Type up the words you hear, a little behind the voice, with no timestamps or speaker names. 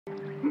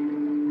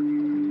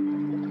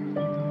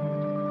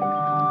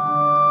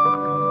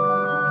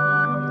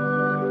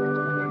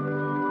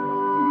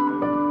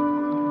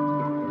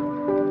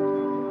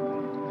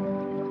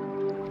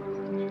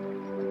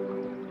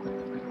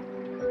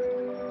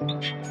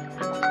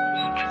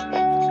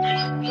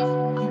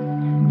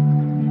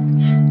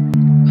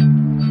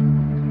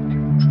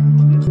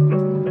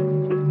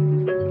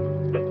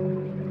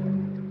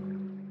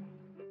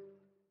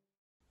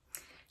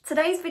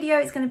Today's video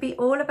is going to be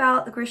all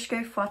about the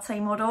Grishko Fouette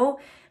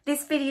model.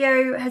 This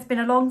video has been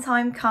a long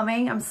time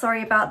coming. I'm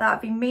sorry about that.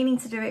 I've been meaning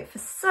to do it for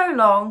so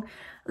long.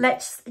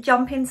 Let's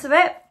jump into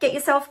it. Get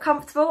yourself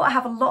comfortable. I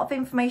have a lot of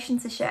information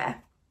to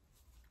share.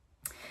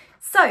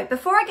 So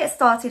before I get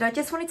started, I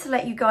just wanted to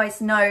let you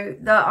guys know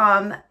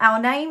that our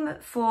name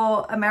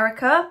for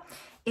America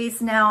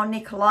is now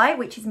Nikolay,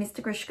 which is Mr.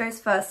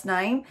 Grishko's first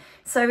name.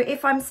 So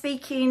if I'm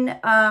speaking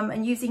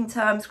and using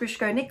terms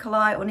Grishko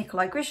Nikolay or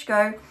Nikolay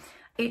Grishko,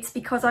 it's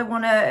because I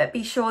want to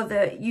be sure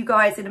that you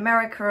guys in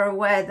America are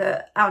aware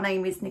that our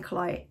name is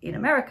Nikolay in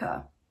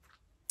America.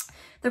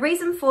 The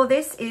reason for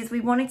this is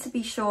we wanted to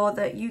be sure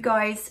that you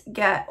guys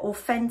get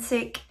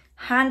authentic,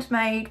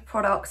 handmade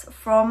products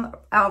from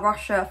our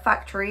Russia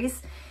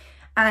factories,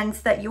 and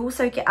that you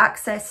also get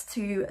access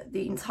to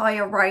the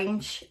entire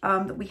range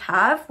that we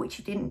have, which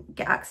you didn't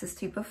get access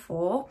to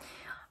before.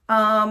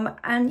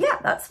 And yeah,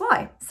 that's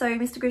why. So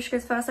Mr.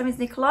 Grishko's first name is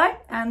Nikolay,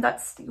 and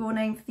that's your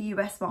name for the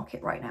US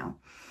market right now.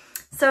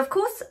 So of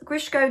course,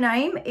 Grishko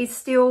name is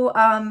still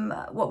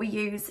what we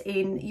use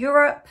in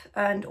Europe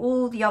and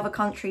all the other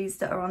countries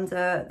that are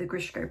under the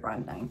Grishko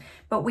brand name.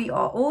 But we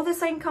are all the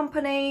same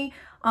company.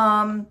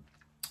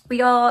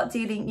 We are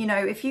dealing, you know,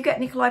 if you get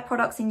Nikolay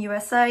products in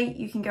USA,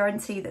 you can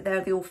guarantee that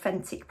they're the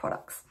authentic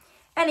products.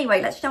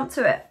 Anyway, let's jump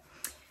to it.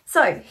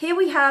 So here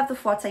we have the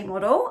Fouette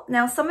model.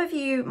 Now, some of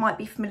you might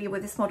be familiar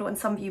with this model and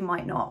some of you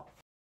might not.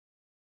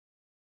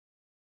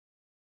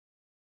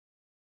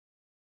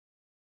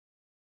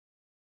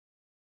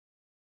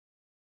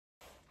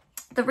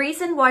 The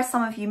reason why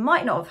some of you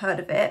might not have heard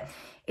of it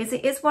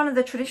is one of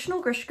the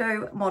traditional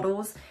Grishko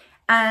models,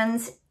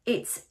 and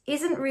it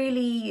isn't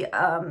really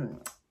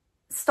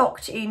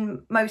stocked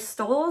in most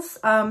stores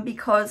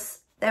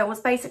because there was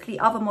basically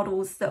other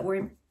models that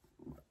were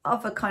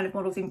other kind of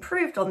models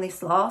improved on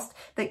this last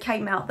that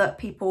came out that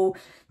people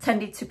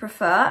tended to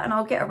prefer, and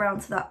I'll get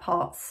around to that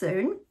part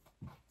soon.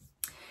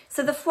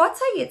 So the Fouette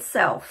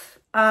itself,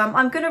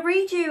 I'm going to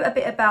read you a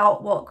bit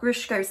about what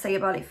Grishko say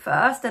about it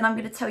first, then I'm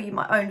going to tell you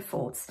my own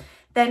thoughts.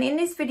 Then in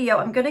this video,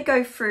 I'm going to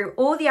go through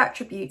all the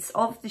attributes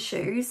of the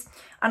shoes,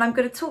 and I'm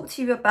going to talk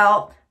to you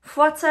about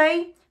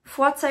Fouette,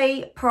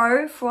 Fouette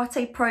Pro,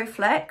 Fouette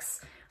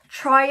Proflex,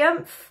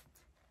 Triumph,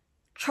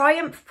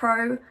 Triumph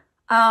Pro,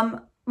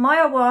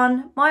 Maya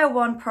 1, Maya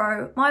 1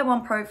 Pro, Maya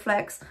 1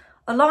 Proflex,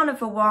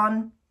 Alanova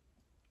 1.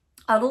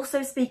 I'll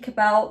also speak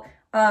about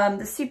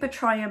the Super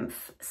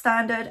Triumph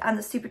Standard and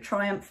the Super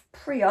Triumph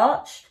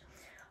Pre-Arched.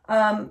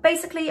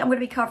 Basically, I'm going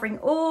to be covering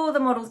all the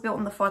models built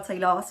on the Fouette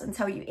last and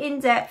tell you in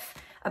depth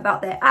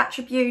about their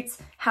attributes,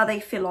 how they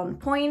feel on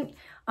point,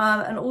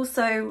 and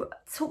also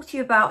talk to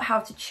you about how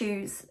to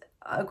choose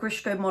a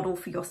Grishko model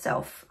for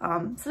yourself.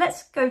 So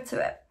let's go to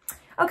it.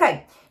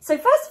 Okay, so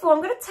first of all,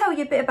 I'm going to tell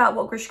you a bit about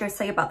what Grishko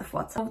say about the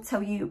Fouette. I'll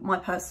tell you my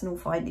personal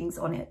findings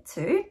on it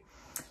too.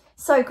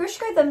 So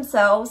Grishko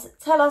themselves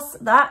tell us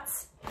that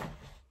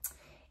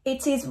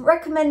it is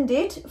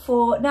recommended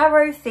for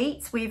narrow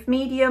feet with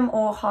medium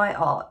or high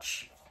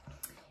arch.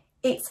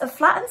 It's a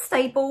flat and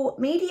stable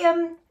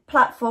medium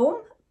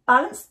platform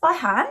balanced by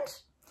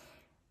hand,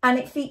 and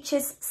it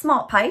features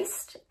smart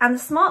paste, and the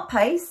smart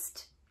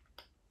paste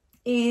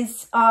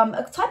is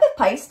a type of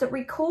paste that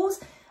recalls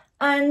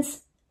and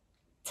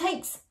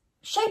takes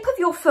shape of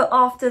your foot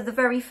after the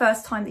very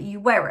first time that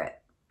you wear it.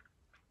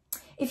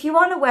 If you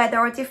aren't aware, there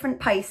are different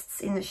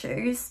pastes in the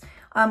shoes.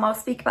 I'll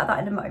speak about that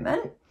in a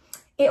moment.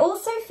 It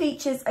also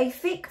features a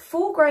thick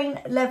full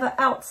grain leather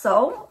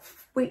outsole,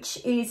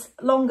 which is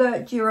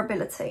longer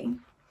durability.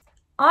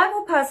 I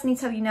will personally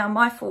tell you now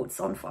my thoughts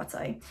on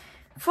Fouette.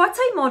 Fouette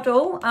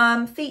model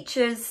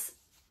features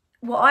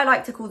what I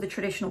like to call the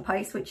traditional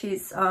paste, which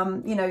is,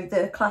 you know,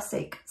 the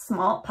classic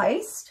smart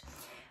paste.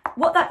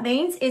 What that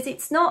means is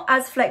it's not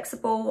as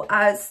flexible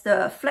as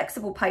the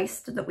flexible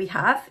paste that we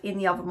have in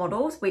the other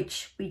models,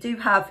 which we do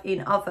have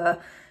in other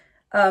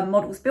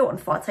models built on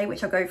Fouette,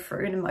 which I'll go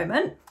through in a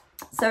moment.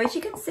 So as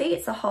you can see,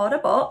 it's a harder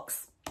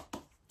box.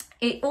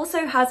 It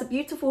also has a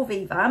beautiful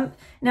V-vamp.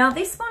 Now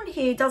this one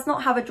here does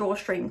not have a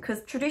drawstring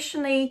because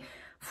traditionally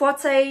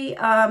Fouette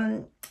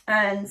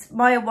and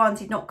Maya 1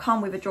 did not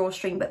come with a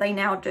drawstring, but they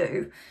now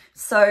do.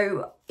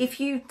 So if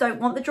you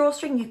don't want the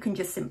drawstring, you can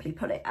just simply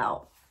pull it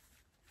out.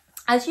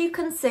 As you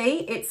can see,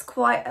 it's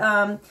quite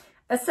a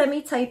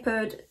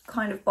semi-tapered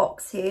kind of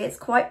box here. It's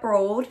quite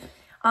broad.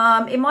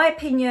 In my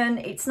opinion,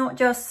 it's not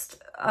just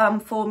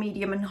for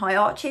medium and high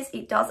arches.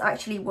 It does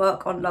actually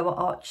work on lower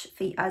arch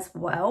feet as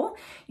well.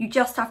 You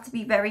just have to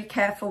be very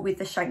careful with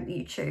the shank that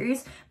you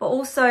choose. But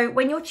also,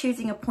 when you're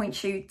choosing a point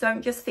shoe,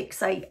 don't just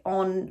fixate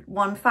on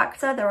one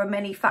factor. There are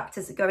many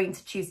factors that go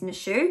into choosing a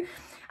shoe.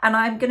 And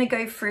I'm going to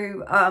go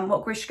through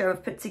what Grishko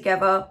have put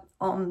together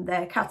on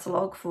their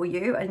catalogue for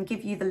you and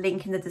give you the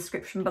link in the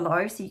description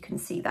below so you can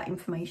see that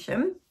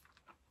information.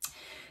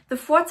 The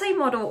Fouette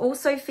model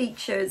also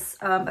features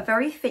a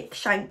very thick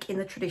shank in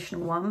the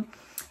traditional one,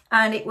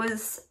 and it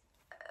was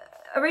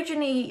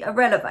originally a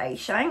releve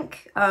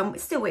shank.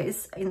 It still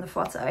is in the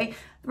Fouette.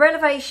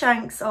 Releve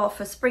shanks are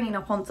for springing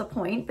up onto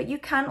point, but you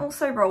can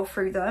also roll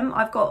through them.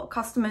 I've got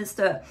customers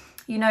that,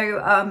 you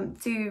know,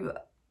 do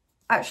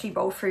actually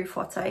roll through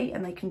Fouette,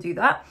 and they can do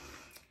that.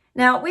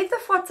 Now with the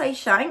Fouette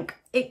shank,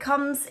 it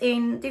comes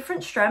in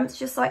different strengths,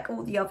 just like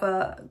all the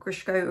other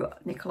Grishko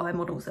Nikolay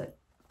models that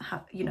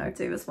you know,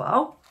 do as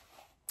well.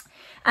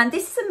 And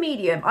this is a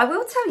medium. I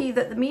will tell you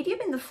that the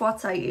medium in the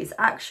Fouette is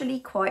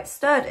actually quite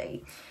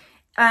sturdy.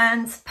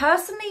 And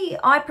personally,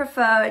 I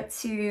prefer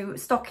to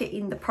stock it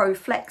in the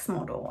Proflex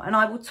model, and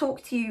I will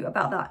talk to you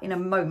about that in a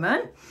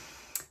moment.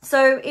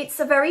 So it's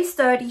a very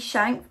sturdy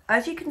shank.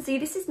 As you can see,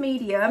 this is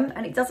medium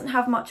and it doesn't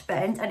have much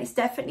bend, and it's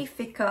definitely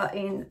thicker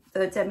in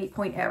the demi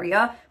point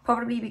area,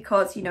 probably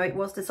because, you know, it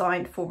was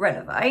designed for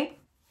releve.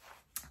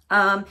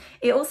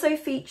 It also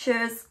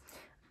features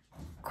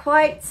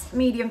quite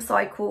medium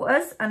side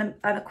quarters and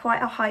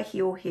quite a high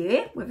heel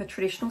here with a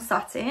traditional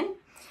satin.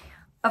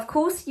 Of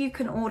course, you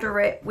can order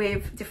it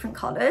with different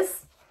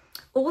colours.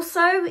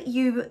 Also,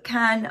 you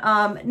can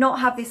not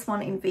have this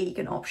one in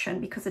vegan option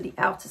because of the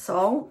outer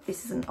sole.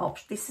 This isn't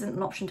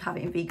an option to have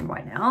it in vegan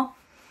right now.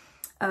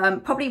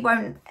 Probably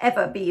won't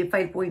ever be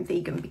available in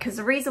vegan, because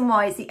the reason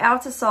why is the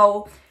outer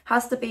sole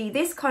has to be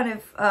this kind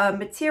of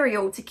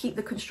material to keep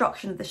the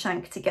construction of the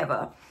shank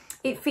together.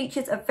 It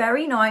features a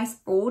very nice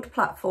broad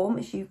platform,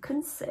 as you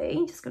can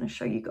see. Just going to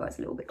show you guys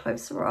a little bit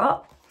closer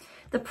up.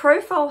 The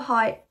profile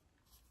height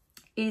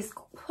is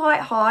quite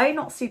high,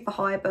 not super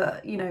high,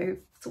 but, you know,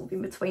 sort of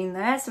in between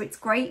there. So it's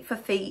great for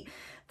feet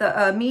that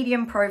are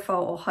medium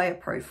profile or higher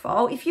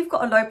profile. If you've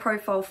got a low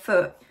profile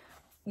foot,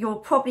 you're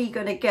probably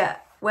going to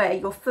get where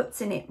your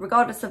foot's in it,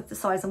 regardless of the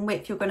size and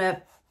width, you're going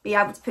to be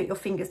able to put your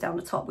fingers down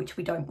the top, which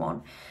we don't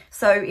want.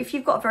 So if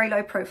you've got a very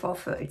low profile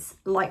foot, it's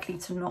likely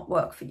to not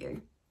work for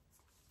you.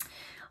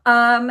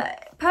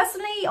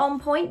 Personally, on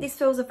point, this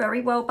feels a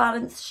very well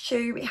balanced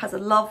shoe. It has a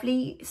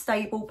lovely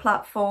stable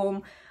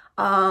platform.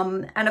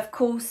 And of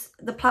course,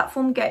 the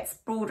platform gets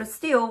broader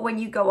still when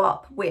you go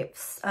up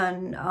widths.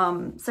 And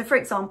so for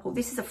example,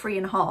 this is a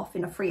 3.5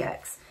 in a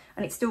 3X,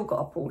 and it's still got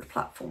a broad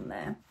platform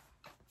there.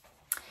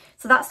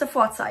 So that's the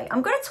Fouette.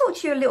 I'm going to talk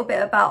to you a little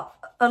bit about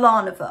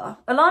Alanova.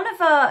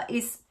 Alanova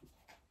is,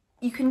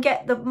 you can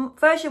get the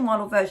version 1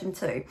 or version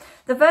 2.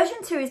 The version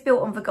 2 is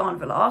built on Vegan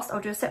Velast.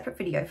 I'll do a separate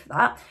video for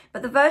that.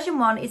 But the version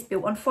 1 is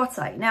built on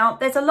Fouette. Now,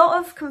 there's a lot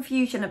of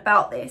confusion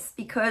about this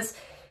because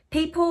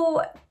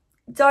people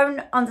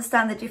don't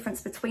understand the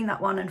difference between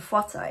that one and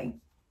Fouette.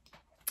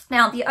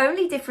 Now, the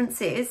only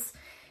difference is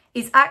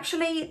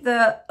actually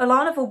the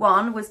Alanova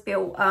one was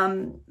built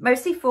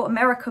mostly for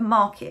American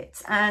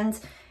market, and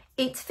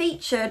it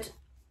featured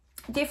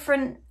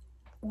different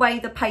way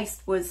the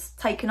paste was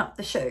taken up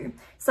the shoe.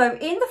 So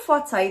in the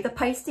Fouette, the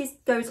paste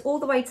goes all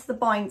the way to the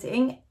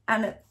binding,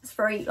 and it's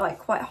very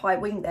quite high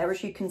wing there,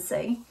 as you can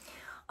see.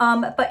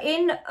 But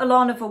in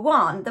Alanova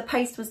 1, the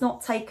paste was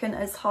not taken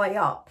as high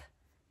up.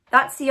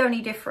 That's the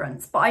only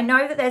difference. But I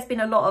know that there's been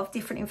a lot of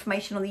different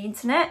information on the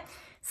internet,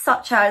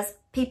 such as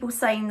people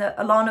saying that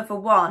Alanova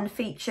 1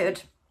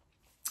 featured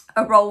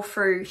a roll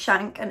through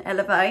shank and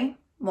eleve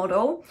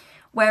model,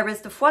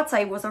 whereas the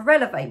Fouette was a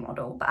releve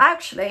model. But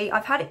actually,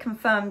 I've had it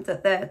confirmed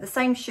that they're the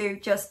same shoe,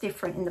 just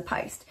different in the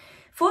paste.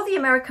 For the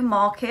American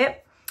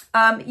market,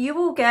 you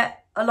will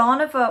get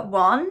Alanova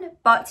 1,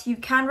 but you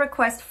can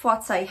request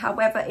Fouette,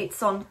 however,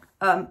 it's on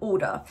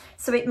order.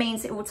 So it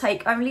means it will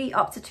take only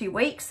up to 2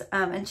 weeks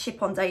and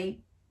ship on day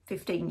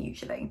 15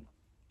 usually.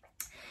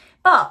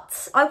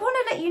 But I want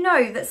to let you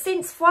know that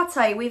since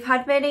Fouette, we've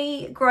had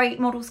many great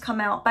models come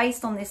out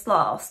based on this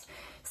last.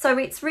 So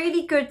it's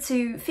really good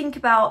to think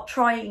about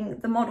trying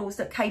the models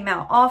that came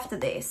out after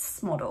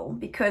this model,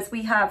 because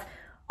we have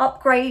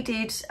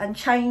upgraded and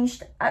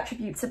changed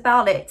attributes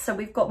about it. So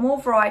we've got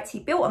more variety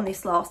built on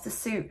this last to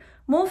suit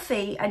more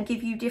feet and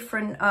give you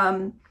different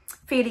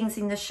feelings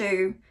in the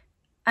shoe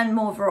and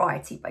more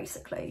variety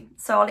basically.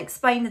 So I'll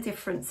explain the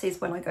differences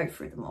when I go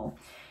through them all.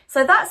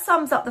 So that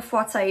sums up the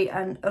Fouette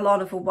and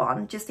Alanova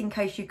 1, just in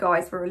case you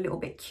guys were a little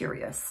bit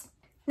curious.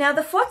 Now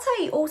the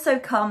Fouette also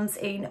comes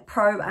in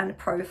Pro and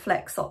Pro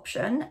Flex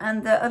option,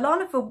 and the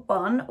Alanova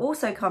 1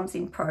 also comes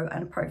in Pro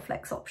and Pro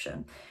Flex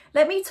option.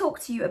 Let me talk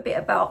to you a bit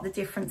about the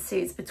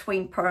differences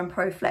between Pro and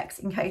Pro Flex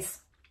in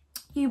case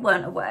you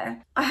weren't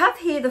aware. I have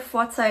here the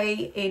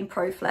Fouette in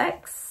Pro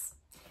Flex.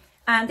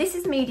 And this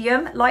is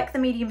medium, like the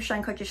medium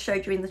shank I just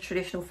showed you in the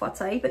traditional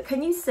Fouette, but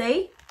can you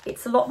see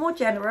it's a lot more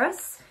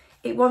generous.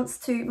 It wants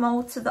to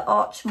mold to the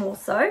arch more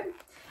so,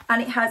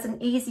 and it has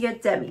an easier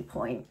demi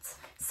point.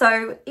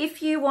 So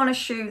if you want a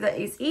shoe that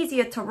is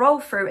easier to roll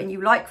through and you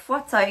like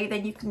Fouette,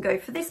 then you can go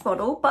for this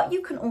model, but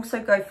you can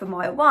also go for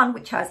Maya 1,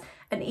 which has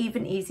an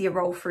even easier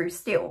roll through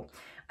still.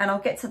 And I'll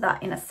get to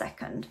that in a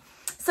second.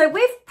 So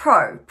with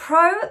Pro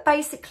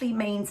basically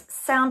means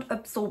sound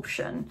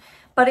absorption,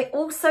 but it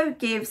also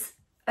gives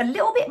a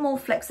little bit more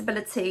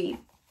flexibility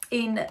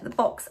in the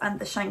box and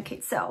the shank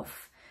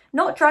itself.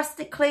 Not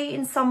drastically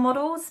in some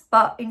models,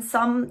 but in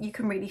some you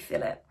can really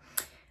feel it.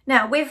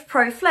 Now with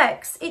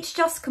Proflex, it's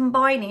just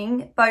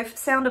combining both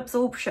sound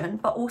absorption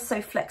but also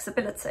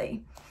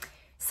flexibility.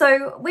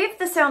 So with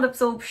the sound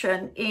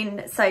absorption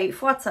in, say,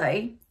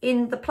 Fouette,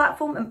 in the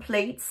platform and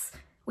pleats,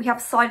 we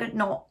have silent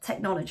knot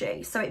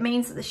technology. So it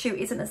means that the shoe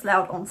isn't as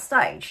loud on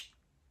stage.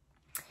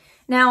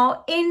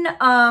 Now in,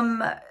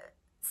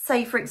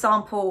 say for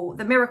example,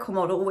 the Miracle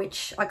model,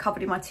 which I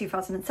covered in my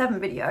 2007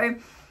 video,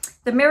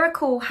 the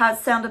Miracle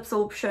has sound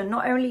absorption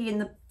not only in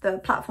the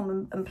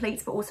platform and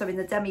pleats, but also in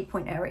the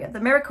demi-point area.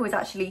 The Miracle is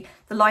actually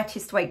the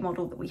lightest weight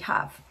model that we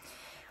have.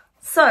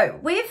 So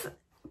with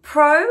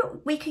Pro,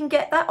 we can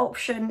get that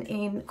option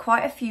in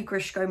quite a few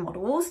Grishko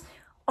models.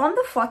 On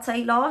the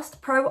Fouette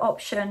last, Pro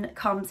option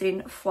comes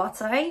in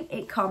Fouette,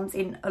 it comes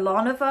in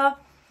Alanova,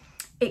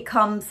 it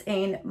comes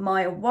in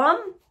Maya 1,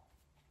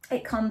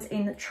 it comes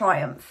in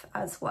Triumph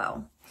as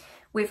well.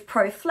 With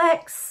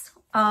Proflex,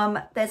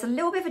 there's a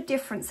little bit of a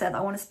difference there that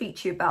I want to speak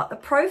to you about. The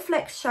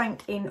Proflex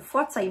shank in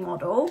Fouette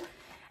model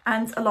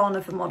and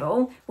Alanova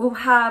model will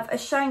have a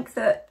shank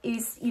that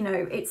is, you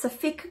know, it's a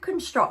thicker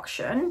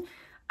construction,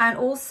 and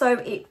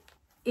also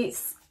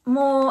it's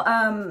more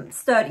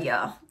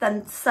sturdier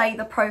than, say,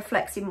 the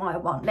Proflex in Maya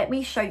 1. Let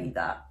me show you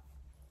that.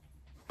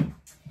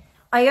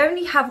 I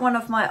only have one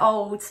of my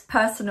old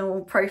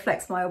personal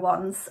Proflex Maya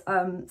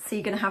 1s, so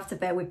you're going to have to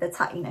bear with the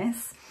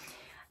tattiness.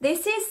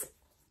 This is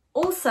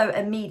also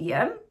a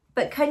medium,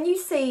 but can you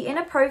see in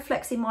a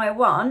Proflex in Maya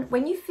 1,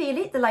 when you feel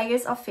it, the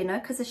layers are thinner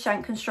because the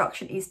shank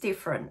construction is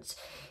different.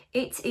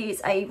 It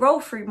is a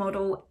roll-through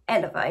model,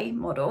 elevate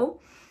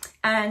model.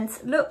 And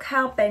look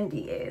how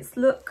bendy it is.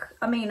 Look,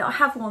 I mean, I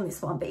have worn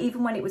this one, but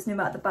even when it was new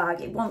out of the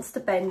bag, it wants to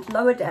bend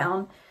lower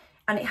down,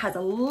 and it has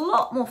a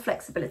lot more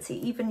flexibility,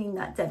 even in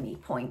that demi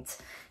point.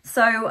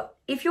 So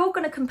if you're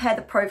going to compare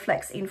the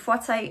Proflex in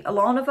Fouette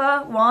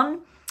Alanova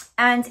 1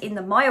 and in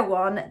the Maya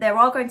 1, there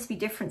are going to be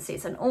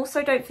differences. And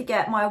also don't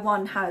forget, Maya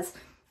 1 has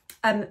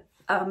a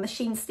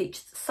machine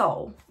stitched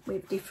sole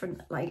with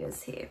different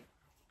layers here.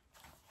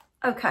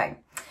 Okay,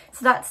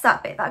 so that's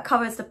that bit. That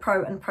covers the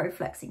Pro and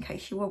Proflex, in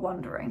case you were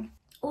wondering.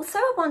 Also,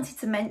 I wanted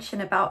to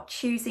mention about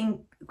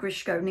choosing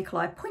Grishko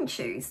Nikolay Pointe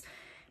shoes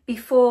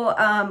before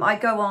I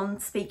go on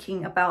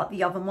speaking about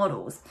the other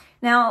models.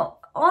 Now,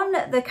 on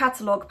the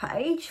catalogue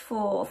page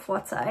for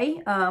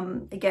Fouette,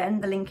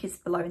 again, the link is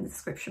below in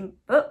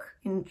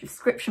the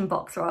description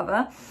box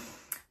rather,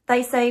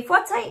 they say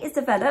Fouette is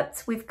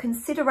developed with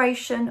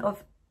consideration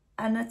of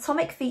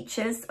anatomic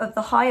features of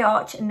the high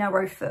arch and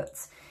narrow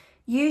foot.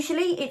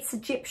 Usually it's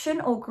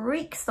Egyptian or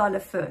Greek style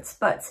of foot,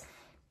 but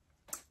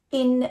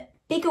in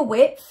bigger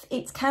width,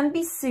 it can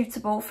be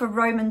suitable for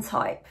Roman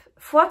type.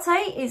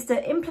 Fouette is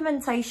the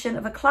implementation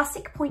of a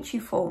classic pointe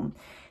shoe form,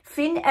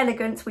 thin,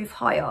 elegant with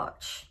high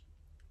arch.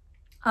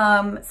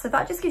 So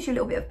that just gives you a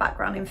little bit of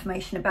background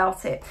information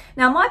about it.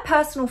 Now, my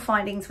personal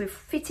findings with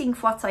fitting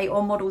Fouette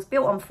or models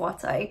built on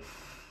Fouette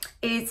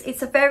is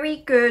it's a very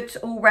good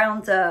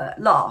all-rounder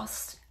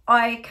last.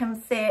 I can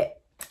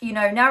fit, you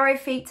know, narrow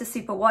feet to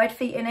super wide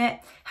feet in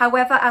it.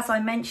 However, as I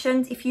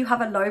mentioned, if you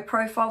have a low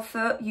profile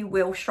foot, you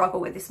will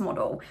struggle with this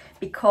model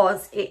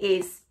because it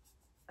is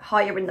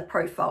higher in the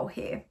profile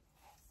here.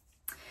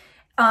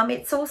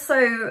 It's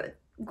also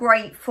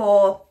great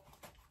for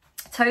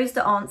toes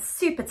that aren't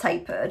super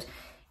tapered.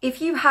 If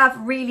you have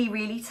really,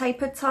 really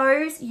tapered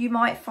toes, you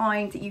might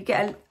find that you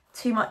get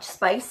too much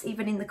space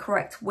even in the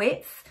correct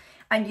width,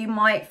 and you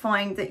might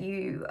find that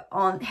you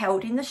aren't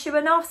held in the shoe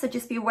enough, so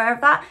just be aware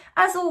of that.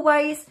 As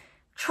always,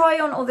 try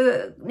on all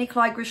the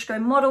Nikolay Grishko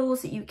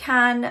models that you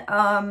can,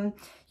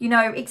 you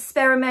know,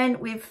 experiment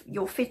with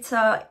your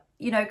fitter,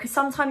 you know, because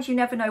sometimes you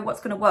never know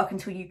what's going to work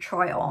until you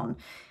try it on.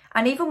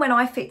 And even when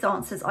I fit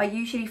dancers, I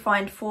usually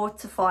find 4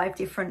 to 5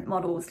 different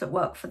models that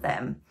work for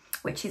them,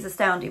 which is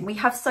astounding. We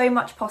have so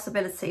much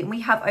possibility, and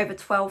we have over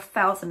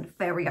 12,000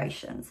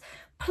 variations,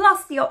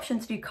 plus the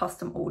option to do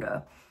custom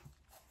order.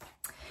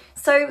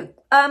 So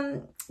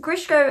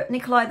Grishko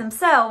Nikolay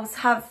themselves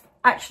have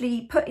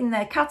actually put in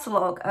their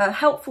catalogue a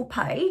helpful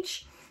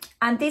page,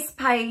 and this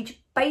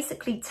page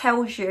basically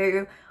tells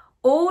you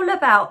all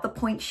about the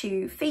pointe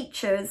shoe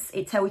features.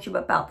 It tells you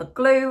about the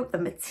glue, the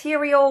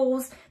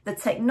materials, the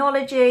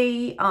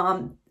technology,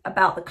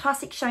 about the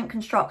classic shank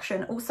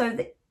construction, also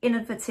the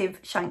innovative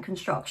shank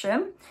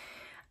construction.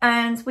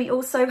 And we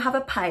also have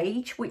a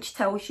page which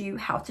tells you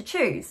how to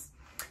choose.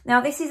 Now,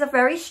 this is a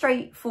very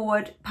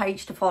straightforward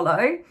page to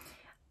follow.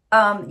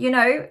 You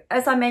know,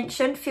 as I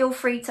mentioned, feel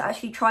free to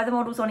actually try the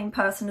models on in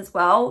person as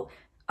well,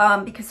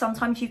 because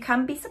sometimes you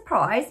can be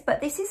surprised,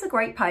 but this is a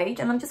great page,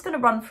 and I'm just going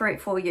to run through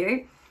it for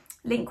you.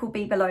 Link will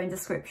be below in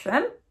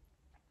description.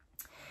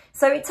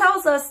 So it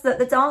tells us that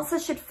the dancer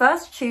should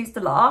first choose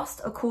the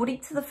last according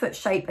to the foot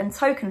shape and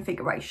toe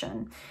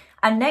configuration,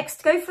 and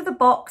next go for the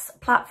box,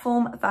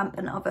 platform, vamp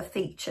and other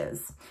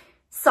features.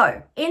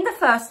 So in the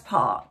first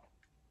part,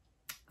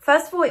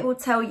 first of all,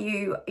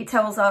 it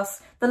tells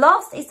us the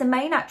last is the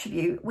main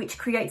attribute which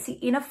creates the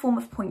inner form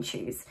of pointe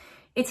shoes.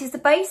 It is the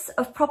base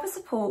of proper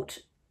support,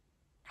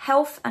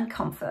 health and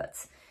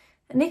comfort.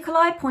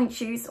 Nikolay pointe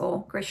shoes,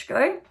 or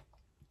Grishko,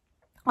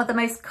 are the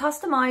most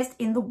customized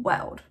in the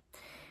world.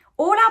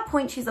 All our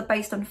pointe shoes are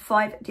based on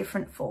 5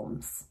 different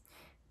forms.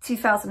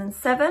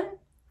 2007,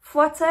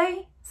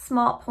 Fouette,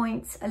 Smart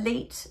Pointe,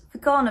 Elite,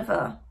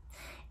 Veganova.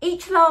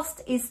 Each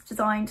last is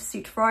designed to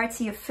suit a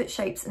variety of foot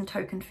shapes and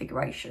toe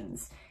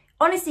configurations.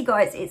 Honestly,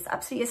 guys, it's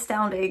absolutely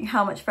astounding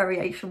how much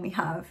variation we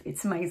have.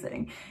 It's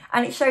amazing.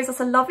 And it shows us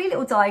a lovely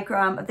little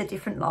diagram of the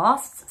different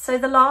lasts. So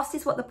the last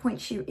is what the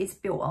pointe shoe is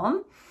built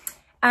on.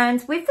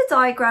 And with the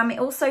diagram, it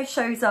also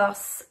shows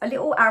us a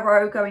little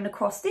arrow going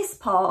across this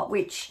part,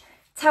 which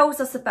tells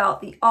us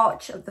about the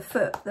arch of the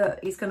foot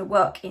that is going to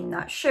work in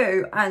that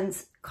shoe, and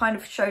kind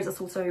of shows us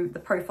also the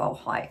profile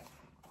height.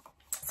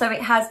 So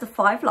it has the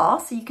 5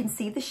 lasts, so you can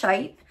see the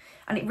shape,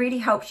 and it really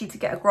helps you to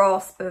get a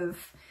grasp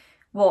of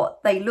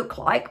what they look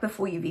like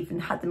before you've even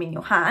had them in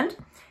your hand.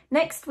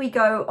 Next, we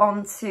go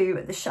on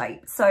to the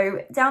shape.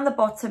 So down the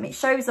bottom, it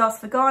shows us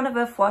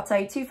Veganova,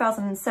 Fouette,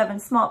 2007,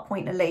 Smart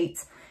Pointe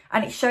Elite,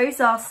 and it shows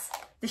us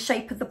the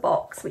shape of the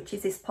box, which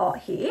is this part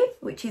here,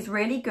 which is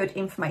really good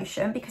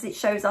information because it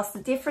shows us the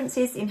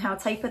differences in how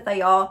tapered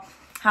they are,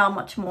 how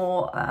much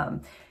more,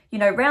 you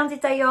know,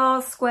 rounded they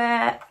are,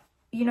 square,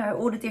 you know,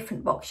 all the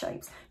different box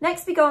shapes.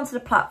 Next, we go on to the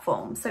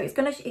platform. So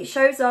it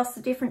shows us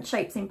the different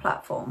shapes in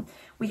platform.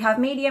 We have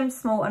medium,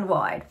 small and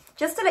wide.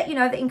 Just to let you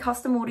know that in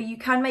custom order, you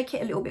can make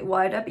it a little bit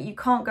wider, but you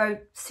can't go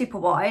super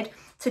wide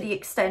to the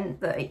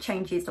extent that it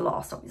changes the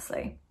last,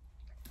 obviously.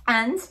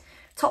 And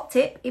top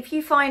tip, if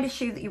you find a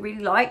shoe that you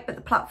really like, but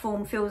the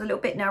platform feels a little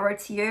bit narrow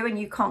to you and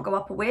you can't go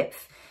up a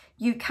width,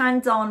 you can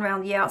darn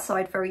around the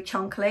outside very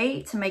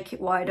chunkily to make it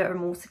wider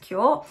and more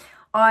secure.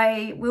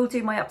 I will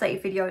do my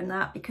updated video on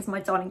that because my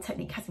darning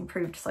technique has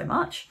improved so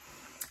much.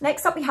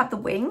 Next up, we have the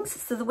wings.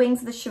 So the wings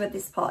of the shoe are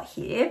this part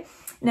here.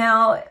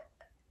 Now,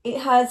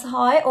 it has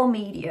high or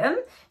medium,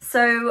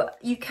 so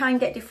you can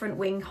get different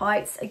wing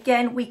heights.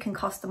 Again, we can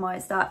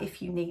customize that if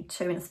you need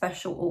to in a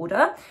special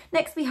order.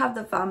 Next, we have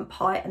the vamp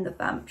height and the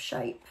vamp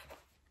shape.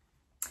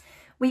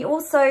 We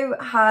also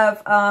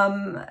have,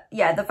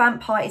 the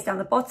vamp height is down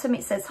the bottom.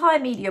 It says high,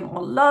 medium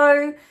or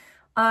low.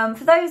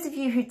 For those of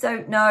you who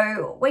don't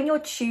know, when you're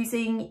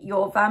choosing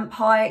your vamp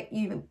height,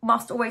 you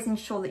must always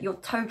ensure that your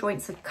toe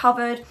joints are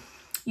covered.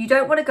 You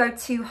don't want to go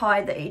too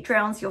high that it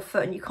drowns your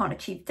foot and you can't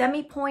achieve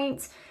demi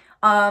point,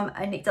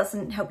 and it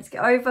doesn't help you to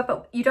get over,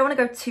 but you don't want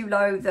to go too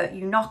low that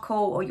you knuckle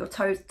or your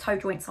toe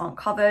joints aren't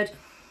covered.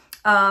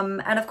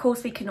 And of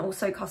course, we can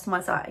also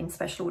customize that in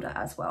special order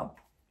as well.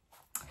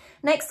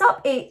 Next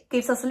up, it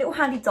gives us a little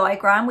handy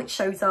diagram which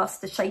shows us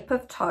the shape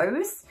of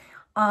toes,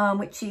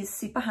 which is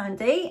super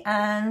handy,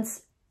 and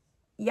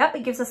yep,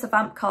 it gives us a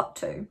vamp cut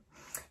too.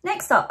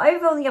 Next up,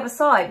 over on the other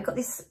side, we've got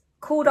this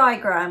cool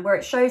diagram where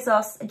it shows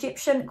us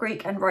Egyptian,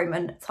 Greek and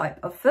Roman type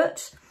of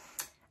foot.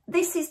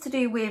 This is to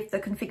do with the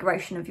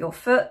configuration of your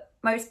foot.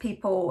 Most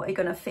people are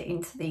going to fit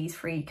into these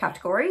 3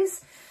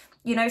 categories.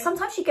 You know,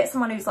 sometimes you get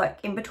someone who's like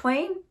in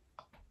between.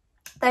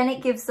 Then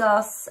it gives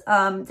us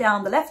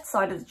down the left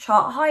side of the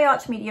chart, high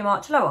arch, medium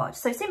arch, low arch.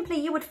 So simply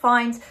you would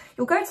find,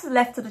 you'll go to the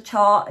left of the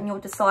chart and you'll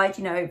decide,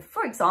 you know,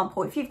 for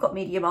example, if you've got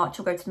medium arch,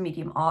 you'll go to the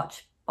medium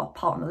arch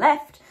part on the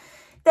left.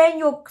 Then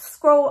you'll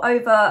scroll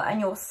over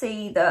and you'll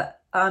see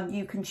that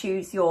you can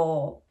choose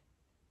your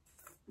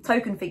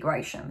toe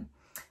configuration.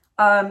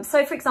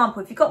 So for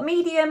example, if you've got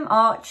medium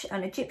arch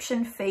and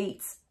Egyptian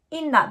feet,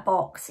 in that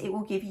box, it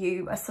will give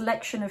you a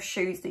selection of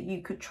shoes that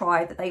you could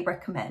try that they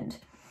recommend,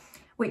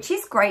 which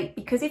is great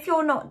because if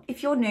you're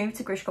new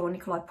to Grishko or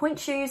Nikolay Pointe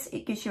shoes,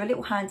 it gives you a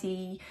little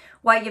handy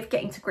way of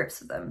getting to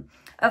grips with them.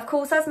 Of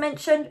course, as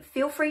mentioned,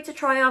 feel free to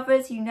try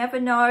others. You never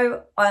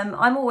know.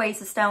 I'm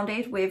always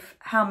astounded with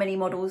how many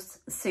models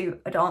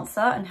suit a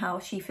dancer and how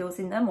she feels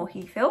in them or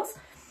he feels.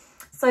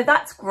 So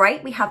that's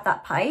great. We have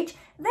that page.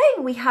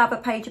 Then we have a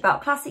page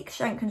about classic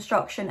shank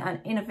construction and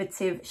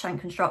innovative shank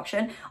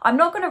construction. I'm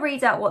not going to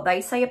read out what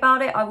they say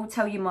about it. I will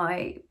tell you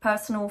my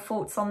personal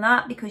thoughts on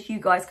that because you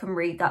guys can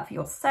read that for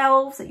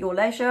yourselves at your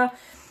leisure.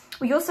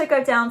 We also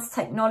go down to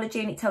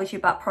technology and it tells you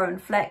about Pro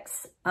and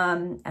Flex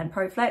and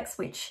Proflex,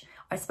 which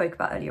I spoke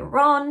about earlier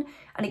on.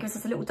 And it gives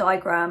us a little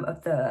diagram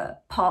of the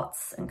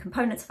parts and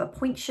components of a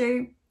pointe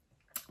shoe.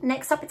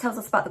 Next up, it tells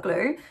us about the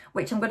glue,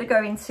 which I'm going to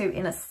go into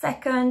in a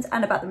second,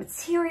 and about the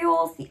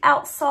materials, the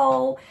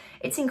outsole.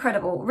 It's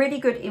incredible, really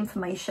good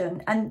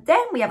information. And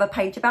then we have a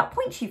page about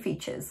pointe shoe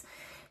features.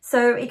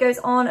 So it goes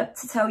on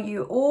to tell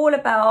you all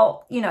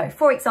about, you know,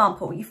 for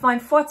example, you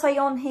find Fouette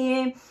on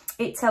here.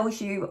 It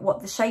tells you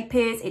what the shape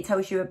is. It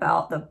tells you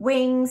about the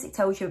wings. It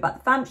tells you about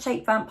the vamp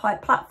shape, vamp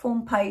height,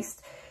 platform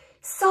paste,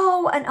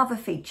 sole and other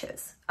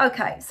features.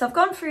 Okay, so I've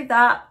gone through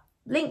that.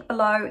 Link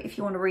below if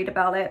you want to read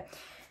about it.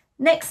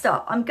 Next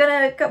up, we've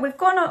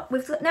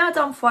now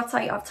done Fouette.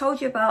 I've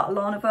told you about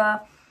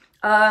Alanova.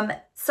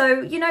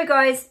 So, you know,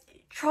 guys,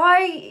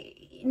 try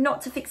not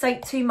to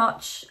fixate too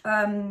much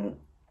on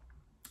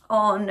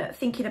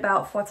thinking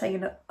about Fouette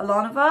and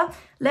Alanova.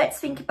 Let's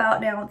think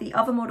about now the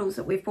other models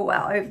that we've brought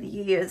out over the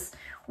years,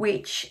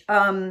 which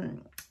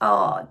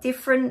are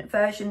different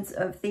versions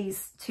of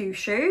these 2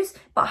 shoes,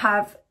 but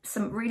have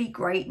some really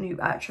great new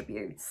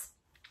attributes.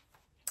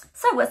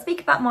 So let's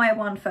speak about Maya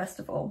 1 first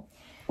of all.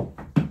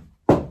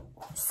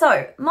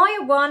 So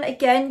Maya 1,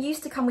 again,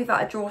 used to come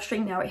without a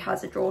drawstring. Now it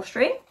has a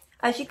drawstring.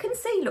 As you can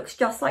see, looks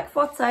just like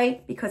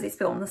Fouette because it's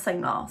built on the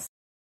same last.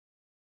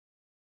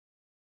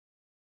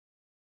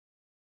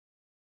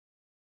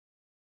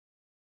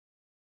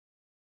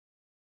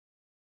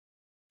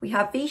 We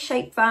have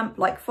V-shaped vamp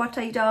like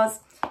Fouette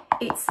does.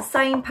 It's the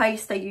same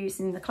paste they use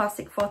in the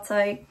classic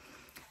Fouette,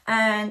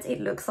 and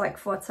it looks like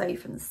Fouette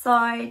from the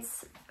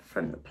sides,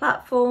 from the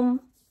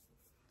platform,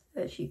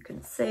 as you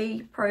can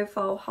see,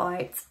 profile,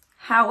 height.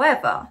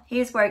 However,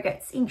 here's where it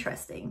gets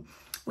interesting.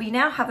 We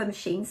now have a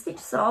machine stitch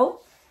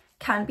sole,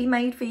 can be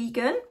made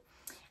vegan,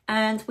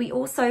 and we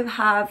also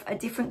have a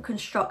different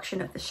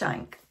construction of the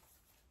shank.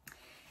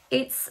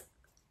 It's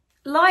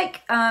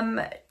like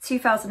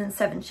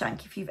 2007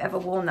 Shank, if you've ever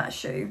worn that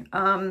shoe.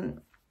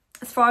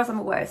 As far as I'm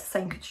aware, it's the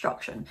same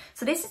construction.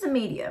 So this is a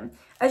medium.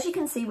 As you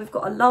can see, we've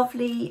got a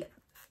lovely,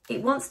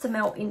 it wants to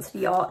melt into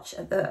the arch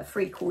at the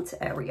 3/4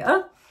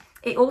 area.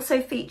 It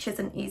also features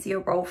an easier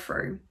roll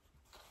through.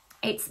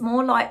 It's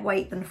more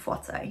lightweight than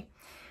Fouette.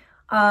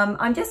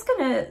 I'm just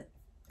gonna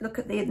look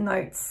at the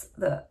notes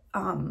that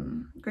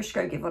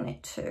Grishko give on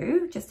it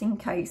too, just in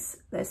case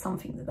there's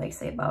something that they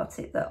say about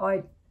it that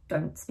I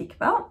don't speak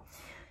about.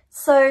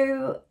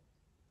 So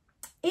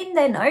in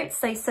their notes,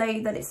 they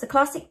say that it's the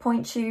classic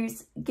point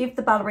shoes, give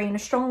the ballerina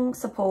strong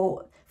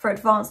support for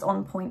advanced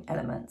on-point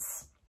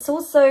elements. It's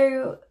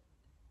also,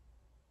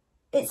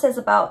 it says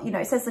about, you know,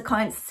 it says the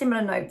kind of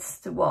similar notes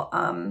to what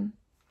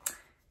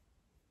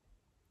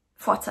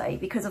Fouette,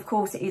 because of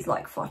course it is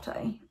like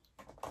Fouette.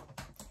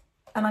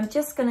 And I'm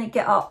just going to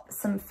get up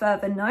some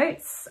further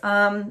notes.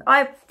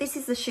 This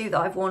is a shoe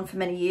that I've worn for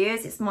many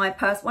years. It's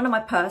one of my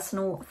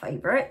personal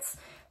favourites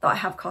that I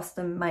have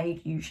custom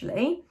made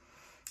usually.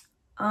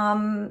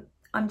 I'm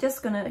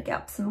just going to get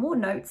up some more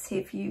notes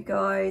here for you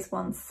guys.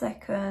 1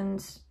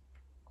 second,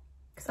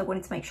 because I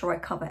wanted to make sure I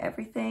cover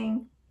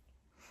everything.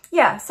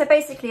 Yeah, so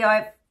basically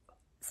I've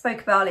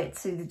spoke about it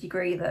to the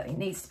degree that it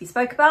needs to be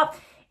spoke about.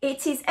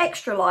 It is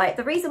extra light.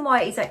 The reason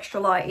why it is extra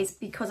light is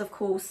because, of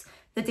course,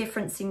 the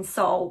difference in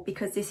sole,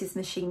 because this is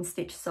machine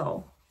stitch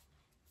sole.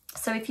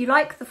 So if you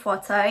like the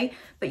Fouette,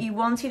 but you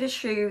wanted a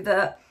shoe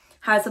that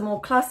has a more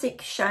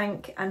classic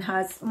shank and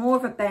has more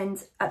of a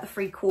bend at the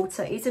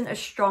 3/4, isn't as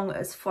strong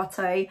as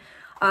Fouette,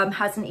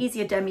 has an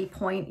easier demi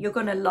point, you're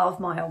going to love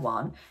Maya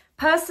 1.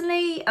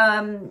 Personally,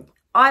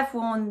 I've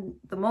worn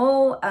them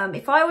all.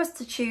 If I was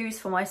to choose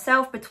for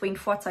myself between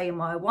Fouette and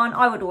Maya 1,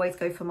 I would always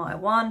go for Maya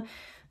 1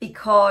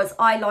 because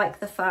I like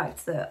the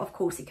fact that, of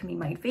course, it can be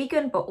made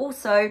vegan, but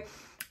also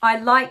I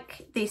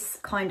like this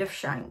kind of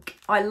shank.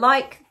 I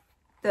like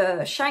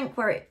the shank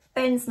where it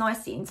bends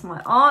nicely into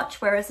my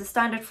arch, whereas the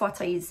standard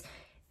Fouette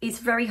is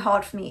very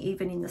hard for me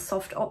even in the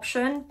soft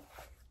option.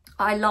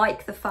 I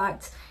like the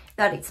fact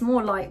that it's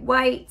more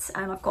lightweight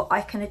and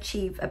I can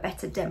achieve a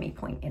better demi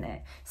point in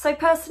it. So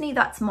personally,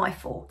 that's my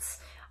thoughts.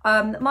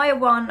 Maya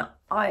 1,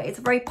 it's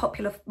a very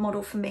popular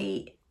model for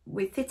me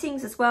with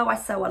fittings as well. I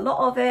sell a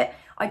lot of it.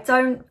 I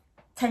don't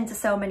tend to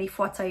sell many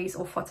Fouettes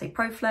or Fouette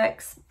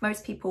Proflex.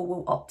 Most people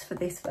will opt for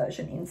this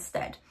version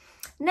instead.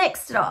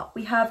 Next up,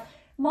 we have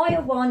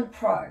Maya 1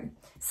 Pro.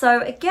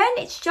 So again,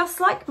 it's just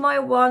like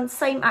Maya 1,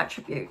 same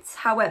attributes.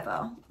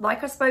 However,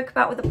 like I spoke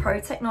about with the Pro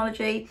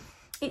technology,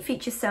 it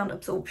features sound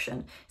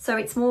absorption. So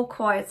it's more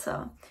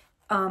quieter.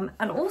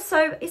 And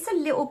also it's a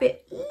little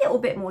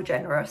bit more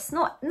generous.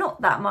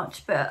 Not that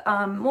much, but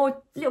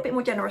little bit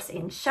more generous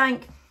in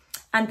shank.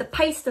 And the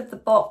paste of the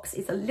box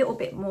is a little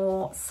bit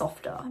more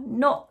softer.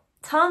 Not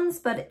tons,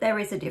 but there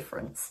is a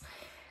difference.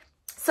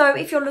 So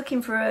if you're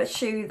looking for a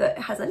shoe that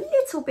has a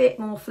little bit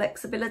more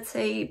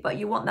flexibility, but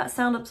you want that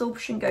sound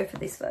absorption, go for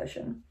this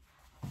version.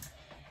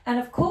 And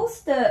of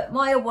course, the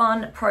Maya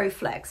 1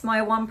 Proflex.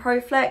 Maya 1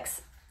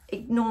 Proflex,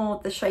 ignore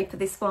the shape of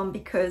this one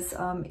because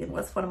it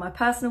was one of my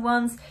personal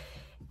ones.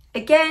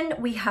 Again,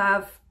 we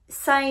have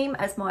same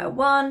as Maya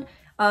 1,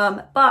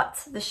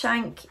 but the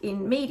shank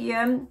in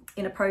medium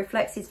in a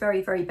Proflex is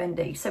very, very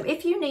bendy. So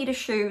if you need a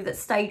shoe that's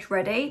stage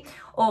ready,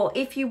 or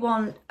if you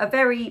want a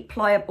very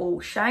pliable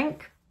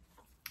shank,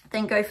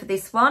 then go for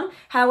this one.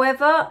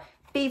 However,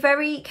 be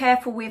very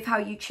careful with how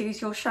you choose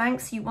your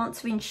shanks. You want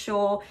to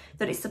ensure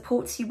that it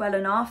supports you well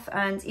enough.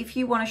 And if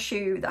you want a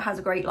shoe that has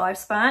a great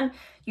lifespan,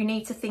 you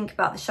need to think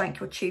about the shank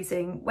you're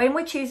choosing. When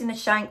we're choosing a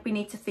shank, we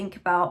need to think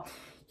about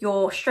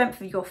your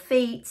strength of your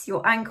feet,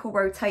 your ankle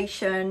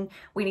rotation.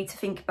 We need to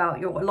think about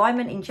your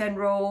alignment in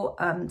general,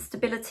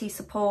 stability,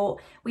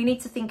 support. We need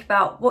to think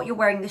about what you're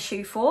wearing the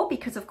shoe for,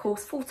 because of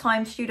course,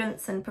 full-time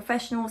students and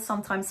professionals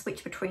sometimes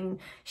switch between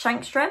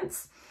shank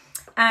strengths.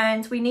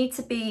 And we need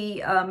to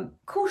be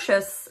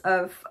cautious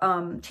of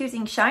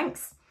choosing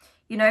shanks.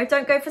 You know,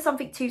 don't go for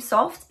something too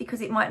soft because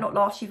it might not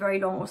last you very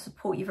long or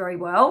support you very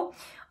well.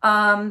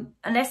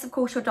 Unless, of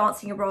course, you're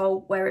dancing a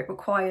role where it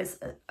requires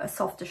a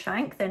softer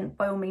shank, then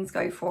by all means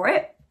go for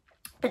it.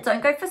 But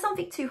don't go for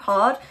something too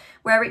hard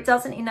where it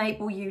doesn't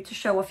enable you to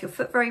show off your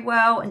foot very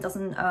well and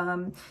doesn't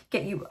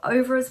get you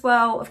over as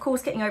well. Of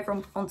course, getting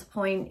over onto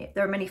point,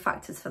 there are many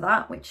factors for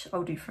that, which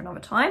I'll do for another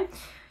time.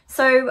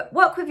 So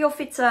work with your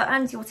fitter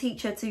and your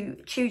teacher to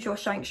choose your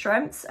shank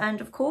strengths. And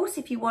of course,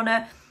 if you want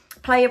to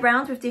play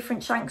around with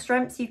different shank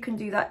strengths, you can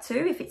do that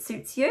too if it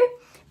suits you.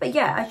 But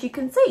yeah, as you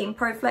can see in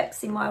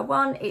Proflex in Mile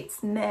 1,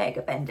 it's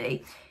mega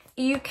bendy.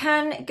 You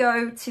can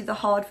go to the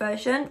hard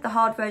version. The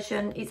hard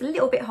version is a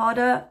little bit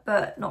harder,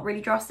 but not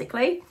really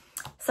drastically.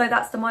 So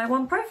that's the Mile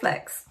 1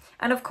 Proflex.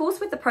 And of course,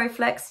 with the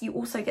Proflex, you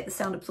also get the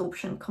sound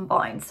absorption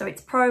combined. So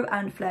it's Pro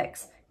and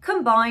Flex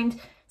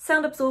combined,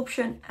 sound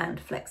absorption and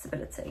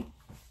flexibility.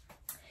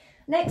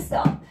 Next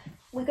up,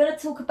 we're going to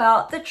talk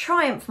about the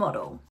Triumph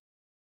model.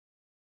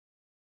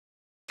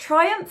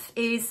 Triumph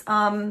is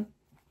a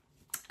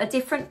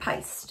different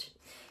paste.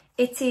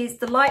 It is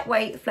the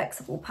lightweight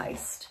flexible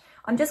paste.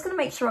 I'm just going to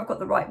make sure I've got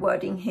the right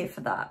wording here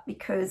for that,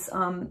 because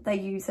they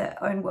use their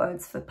own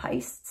words for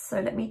pastes. So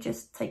let me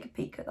just take a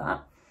peek at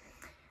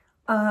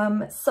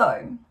that.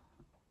 So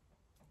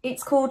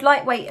it's called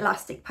lightweight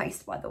elastic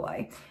paste, by the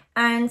way.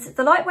 And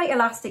the lightweight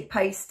elastic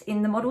paste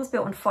in the models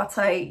built on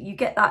Fouette, you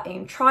get that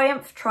in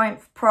Triumph,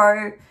 Triumph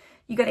Pro,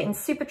 you get it in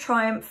Super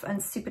Triumph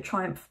and Super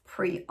Triumph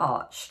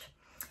Pre-Arched.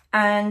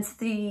 And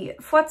the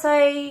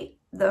Fouette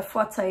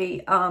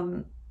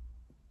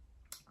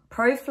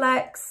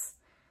Proflex,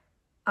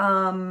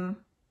 the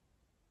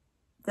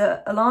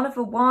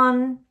Alanova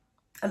 1,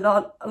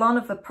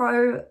 Alanova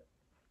Pro,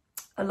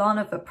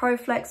 Alanova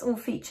Proflex all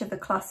feature the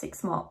classic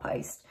smart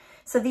paste.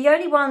 So the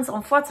only ones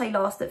on Fouette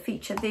Last that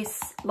feature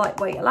this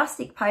lightweight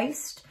elastic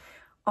paste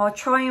are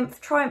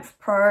Triumph, Triumph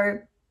Pro,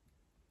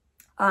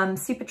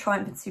 Super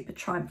Triumph and Super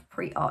Triumph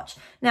Pre-Arch.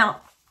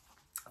 Now,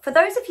 for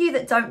those of you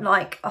that don't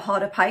like a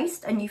harder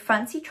paste and you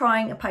fancy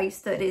trying a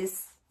paste that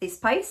is this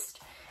paste,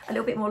 a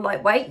little bit more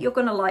lightweight, you're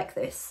going to like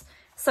this.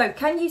 So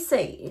can you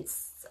see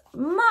it's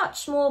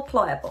much more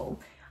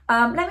pliable?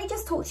 Let me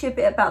just talk to you a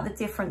bit about the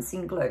difference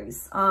in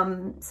glues,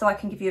 so I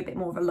can give you a bit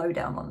more of a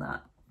lowdown on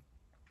that.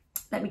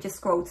 Let me just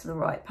scroll to the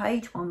right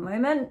page, one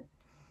moment.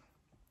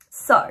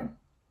 So,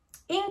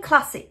 in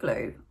classic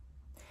glue,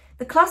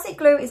 the classic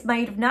glue is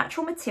made of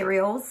natural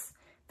materials.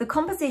 The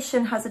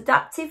composition has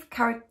adaptive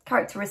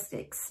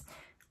characteristics.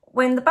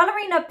 When the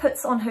ballerina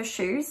puts on her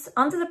shoes,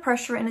 under the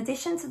pressure, in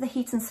addition to the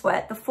heat and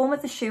sweat, the form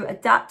of the shoe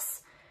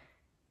adapts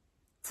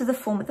to the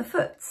form of the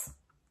foot.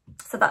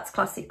 So that's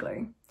classic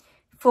glue.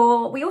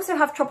 We also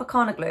have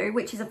Tropicana glue,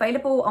 which is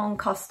available on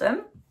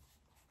custom.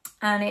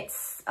 And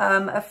it's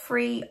a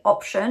free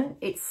option.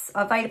 It's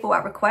available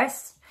at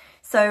request.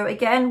 So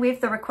again,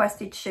 with the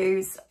requested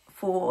shoes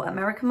for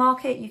American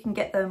market, you can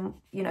get them,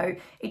 you know,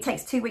 it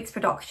takes 2 weeks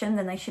production,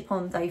 then they ship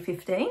on day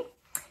 15.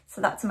 So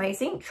that's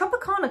amazing.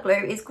 Tropicana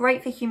glue is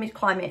great for humid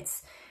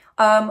climates.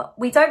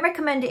 We don't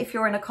recommend it if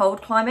you're in a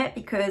cold climate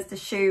because the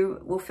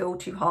shoe will feel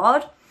too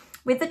hard.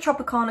 With the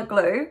Tropicana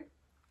glue,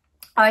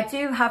 I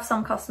do have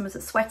some customers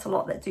that sweat a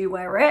lot that do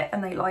wear it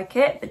and they like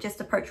it, but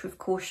just approach with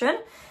caution.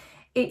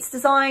 It's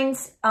designed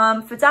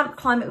for damp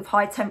climate with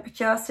high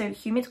temperature, so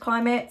humid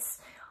climates.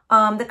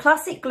 The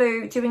classic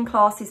glue during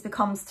classes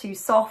becomes too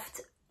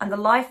soft and the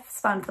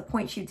lifespan of the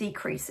point shoe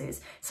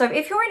decreases. So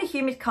if you're in a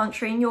humid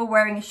country and you're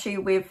wearing a shoe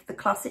with the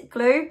classic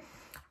glue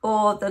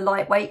or the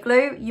lightweight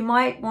glue, you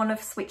might want to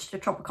switch to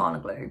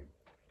Tropicana glue.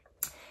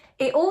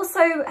 It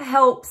also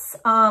helps,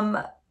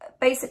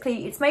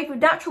 basically it's made with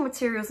natural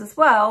materials as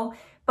well,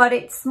 but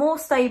it's more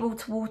stable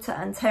to water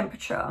and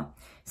temperature.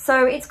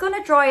 So it's going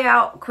to dry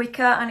out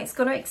quicker and it's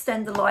going to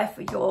extend the life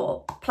of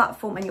your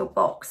platform and your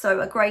box. So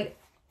a great,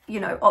 you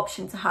know,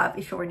 option to have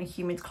if you're in a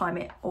humid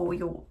climate or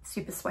you're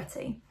super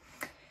sweaty.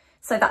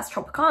 So that's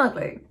Tropicana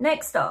glue.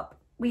 Next up,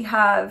 we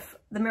have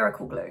the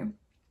Miracle glue,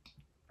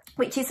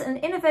 which is an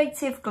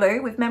innovative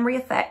glue with memory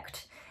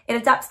effect. It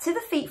adapts to the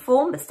feet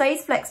form but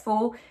stays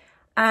flexible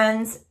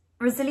and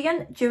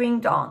resilient during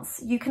dance.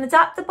 You can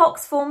adapt the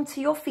box form to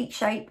your feet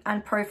shape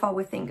and profile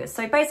with fingers.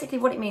 So basically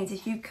what it means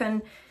is you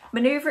can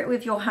maneuver it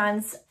with your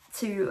hands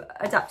to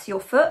adapt to your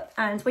foot,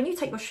 and when you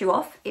take your shoe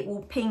off it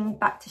will ping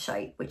back to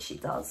shape, which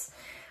it does.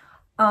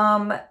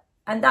 And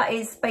that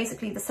is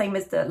basically the same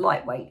as the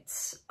lightweight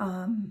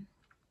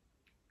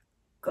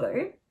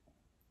glue,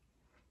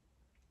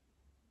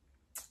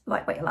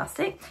 lightweight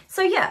elastic.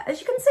 So yeah, as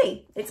you can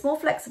see, it's more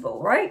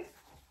flexible, right?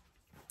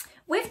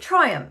 With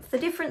Triumph, the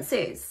difference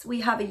is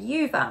we have a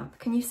U-vamp.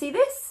 Can you see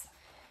this?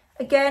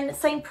 Again,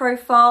 same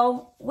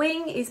profile.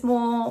 Wing is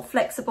more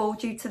flexible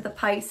due to the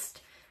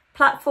paste.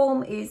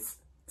 Platform is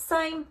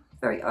same,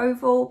 very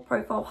oval,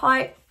 profile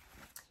height.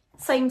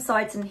 Same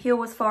sides and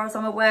heel as far as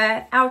I'm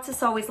aware. Outer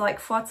sole is like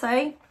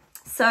Fouette,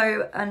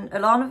 so an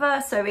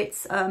Alanova, so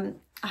it's a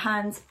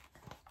hand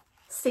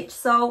stitch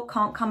sole,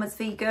 can't come as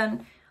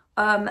vegan.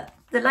 The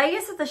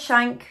layers of the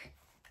shank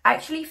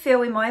actually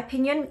feel, in my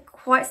opinion,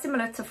 quite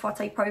similar to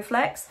Fouette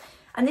Proflex,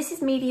 and this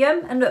is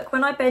medium, and look,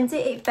 when I bend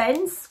it, it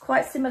bends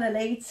quite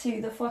similarly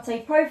to the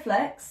Fouette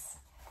Proflex.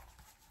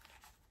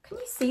 Can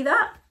you see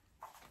that?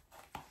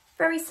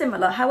 Very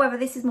similar, however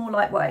this is more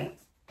lightweight.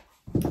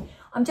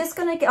 I'm just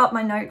going to get up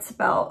my notes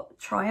about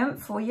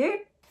Triumph for you.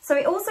 So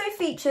it also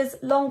features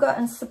longer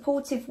and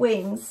supportive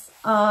wings,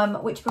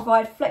 which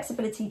provide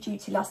flexibility due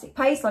to elastic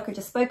paste, like I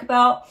just spoke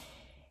about.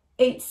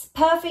 It's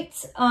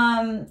perfect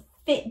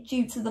fit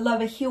due to the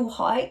lower heel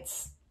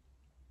heights.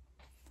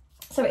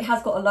 So it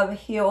has got a lower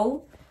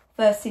heel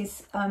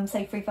versus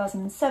say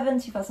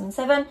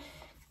 2007.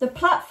 The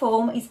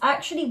platform is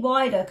actually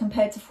wider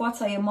compared to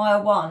Fouette and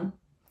Maya 1.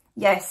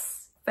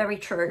 Yes, very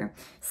true.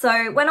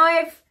 So when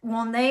I've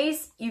worn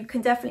these, you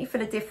can definitely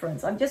feel a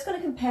difference. I'm just going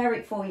to compare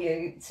it for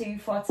you to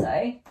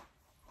Fouette.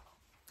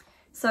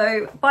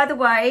 So by the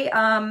way,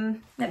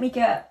 let me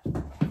get,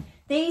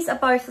 these are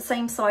both the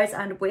same size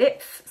and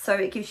width, so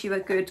it gives you a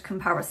good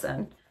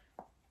comparison.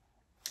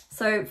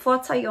 So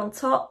Fouette on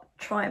top,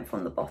 Triumph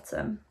on the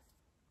bottom.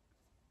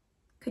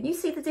 Can you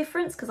see the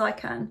difference? Because I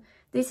can.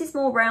 This is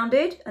more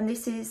rounded and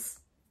this is,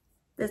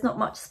 there's not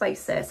much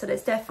space there. So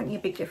there's definitely a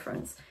big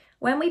difference.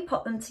 When we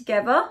put them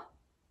together,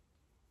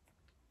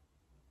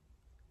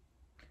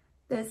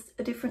 there's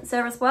a difference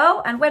there as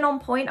well. And when on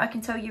point, I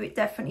can tell you it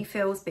definitely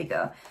feels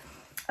bigger.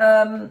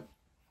 Then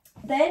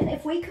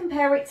if we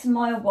compare it to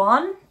Maya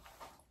 1,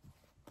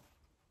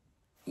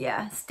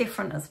 yeah, it's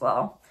different as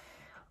well.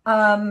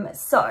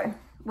 So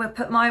we'll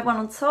put Maya 1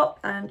 on top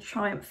and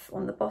Triumph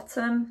on the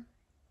bottom.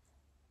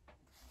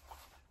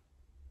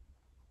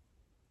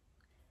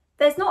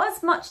 There's not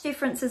as much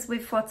difference as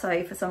with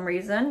Fouette for some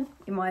reason,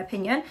 in my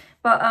opinion,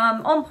 but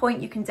on point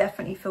you can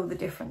definitely feel the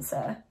difference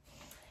there.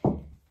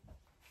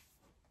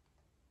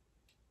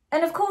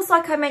 And of course,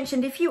 like I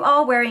mentioned, if you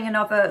are wearing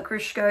another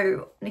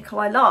Grishko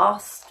Nikolay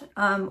last,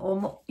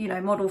 or you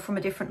know, model from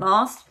a different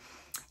last,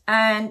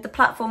 and the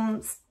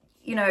platforms,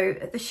 you know,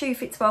 the shoe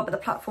fits well, but the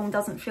platform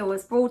doesn't feel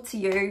as broad to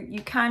you, you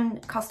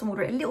can custom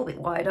order it a little bit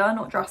wider,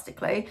 not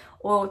drastically,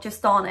 or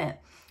just darn it.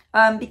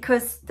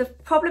 Because the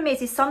problem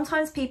is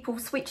sometimes people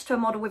switch to a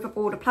model with a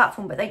broader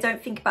platform, but they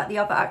don't think about the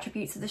other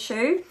attributes of the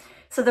shoe.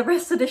 So the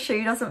rest of the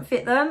shoe doesn't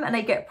fit them and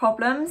they get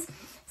problems.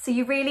 So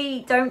you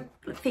really don't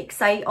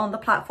fixate on the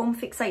platform,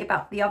 fixate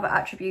about the other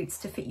attributes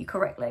to fit you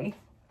correctly.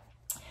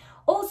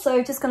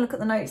 Also, just gonna look at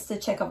the notes to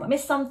check if I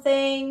missed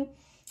something.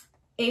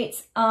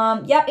 It's,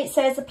 yeah, it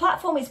says the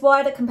platform is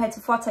wider compared to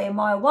Fouette and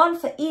Maya 1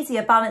 for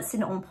easier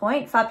balancing on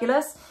point.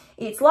 Fabulous.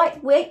 It's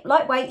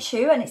lightweight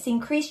shoe and it's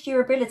increased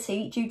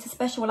durability due to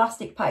special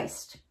elastic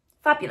paste.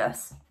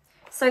 Fabulous.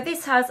 So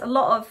this has a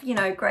lot of, you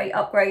know, great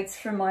upgrades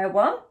from Maya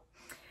 1.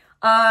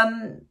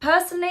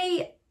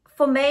 Personally,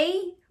 for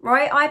me,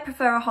 right, I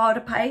prefer a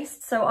harder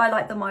paste. So I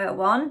like the Maya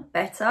 1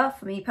 better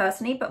for me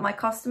personally, but my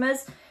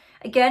customers,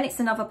 again, it's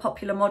another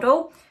popular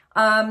model.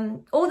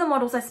 All the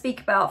models I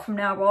speak about from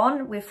now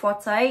on with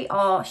Fouette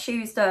are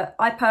shoes that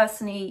I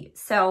personally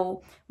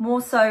sell more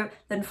so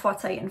than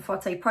Fouette and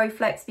Fouette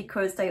Proflex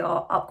because they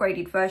are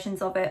upgraded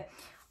versions of it.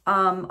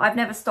 I've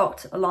never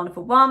stocked a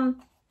Lanover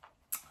 1,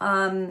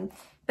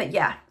 but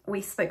yeah,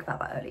 we spoke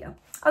about that earlier.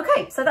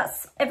 Okay, so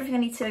that's everything I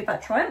need to know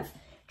about Triumph.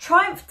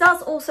 Triumph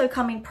does also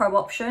come in Pro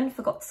Option,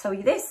 forgot to tell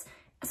you this.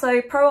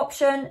 So Pro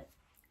Option,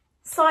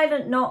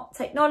 silent knot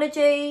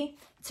technology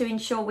to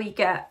ensure we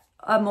get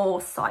a more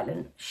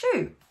silent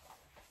shoe.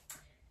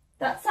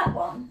 That's that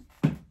one.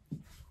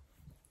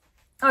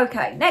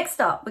 Okay, next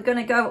up, we're going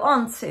to go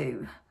on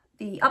to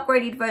the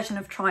upgraded version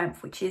of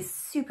Triumph, which is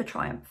Super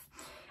Triumph.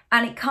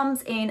 And it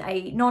comes in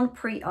a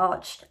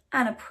non-pre-arched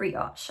and a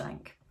pre-arched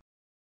shank.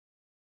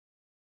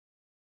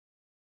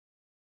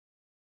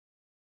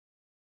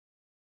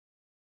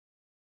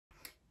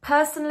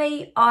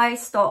 Personally, I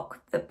stock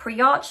the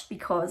pre-arched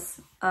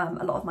because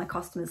a lot of my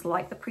customers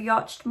like the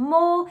pre-arched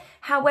more.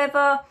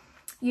 However,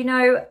 you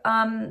know,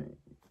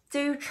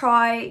 do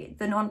try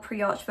the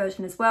non-pre-arched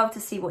version as well to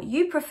see what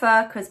you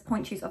prefer because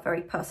point shoes are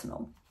very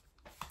personal.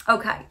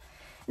 Okay,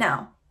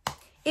 now,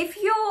 if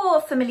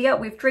you're familiar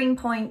with Dream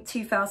Point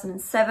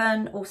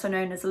 2007, also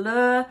known as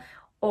Allure,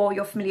 or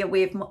you're familiar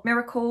with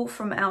Miracle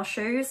from our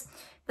shoes,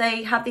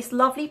 they have this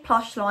lovely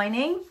plush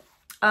lining,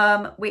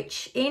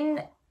 which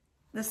in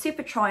the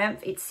Super Triumph,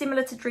 it's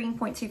similar to Dream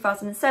Point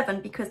 2007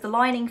 because the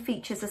lining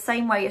features the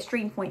same way as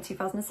Dream Point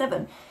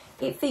 2007.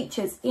 It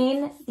features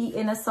in the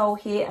inner sole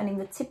here and in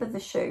the tip of the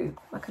shoe,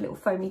 like a little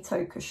foamy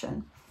toe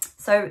cushion.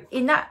 So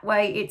in that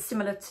way, it's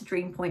similar to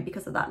Dream Point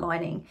because of that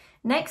lining.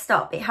 Next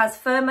up, it has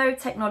Thermo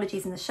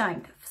technologies in the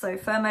shank. So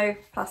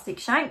thermoplastic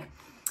shank.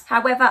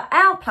 However,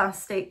 our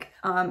plastic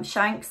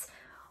shanks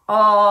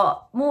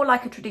are more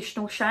like a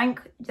traditional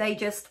shank. They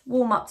just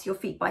warm up to your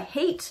feet by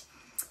heat.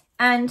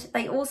 And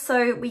they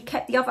also, we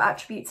kept the other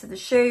attributes of the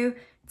shoe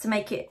to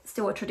make it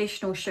still a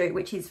traditional shoe,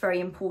 which is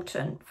very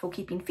important for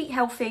keeping feet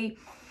healthy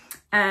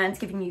and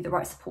giving you the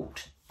right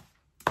support.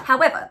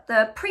 However,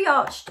 the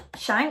pre-arched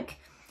shank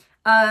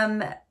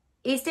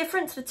is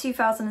different to the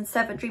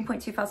 2007 Dream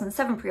Point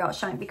 2007 pre-arched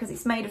shank because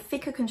it's made of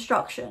thicker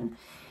construction.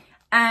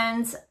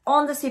 And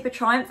on the Super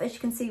Triumph, as you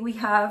can see, we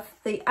have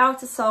the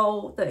outer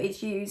sole that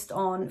is used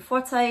on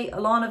Fouette,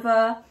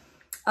 Lanover,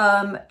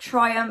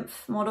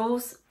 Triumph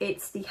models.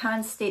 It's the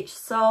hand-stitched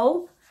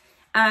sole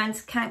and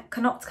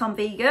cannot come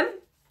vegan.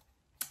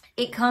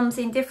 It comes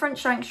in different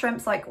shank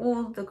strengths like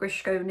all the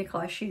Grishko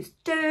Nikolay shoes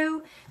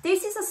do.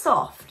 This is a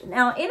soft.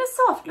 Now in a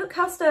soft, look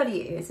how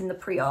sturdy it is in the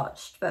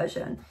pre-arched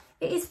version.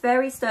 It is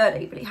very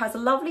sturdy, but it has a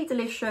lovely,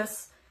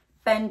 delicious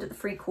bend at the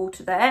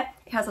 3/4 there.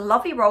 It has a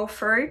lovely roll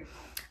through.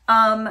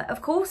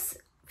 Of course,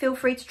 feel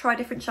free to try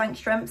different shank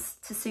strengths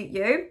to suit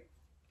you.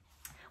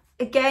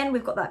 Again,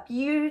 we've got that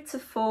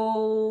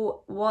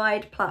beautiful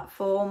wide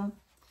platform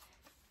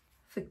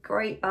for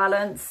great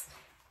balance.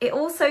 It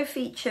also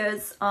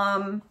features,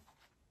 how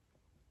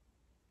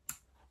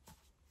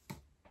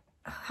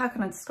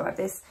can I describe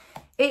this?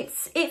 It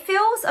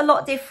feels a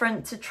lot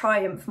different to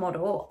Triumph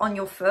model on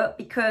your foot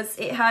because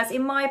it has,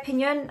 in my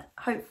opinion,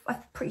 I'm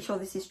pretty sure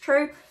this is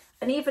true,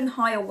 an even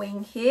higher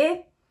wing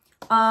here.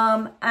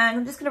 And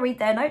I'm just going to read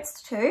their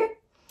notes too.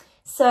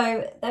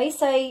 So they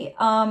say,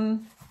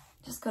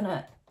 just going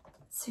to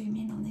zoom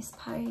in on this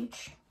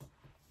page.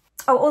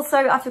 Oh,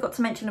 also, I forgot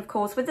to mention, of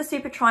course, with the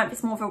Super Triumph,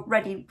 it's more of a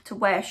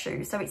ready-to-wear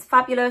shoe. So it's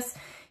fabulous.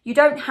 You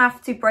don't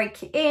have to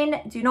break it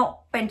in. Do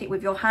not bend it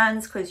with your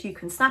hands because you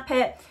can snap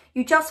it.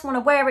 You just want to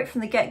wear it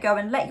from the get-go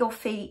and let your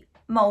feet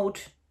mould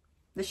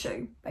the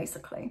shoe,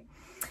 basically.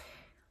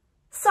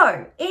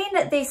 So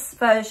in this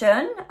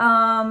version,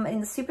 in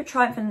the Super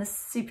Triumph and the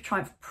Super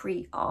Triumph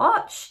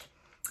Pre-Arched,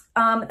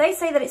 they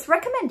say that it's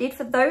recommended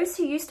for those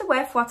who used to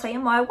wear Fouette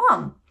in Mile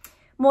 1.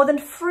 More than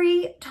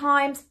 3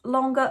 times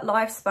longer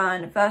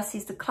lifespan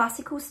versus the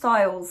classical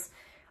styles,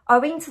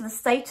 owing to the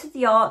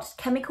state-of-the-art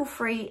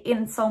chemical-free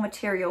insole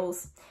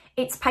materials.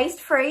 It's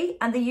paste-free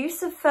and the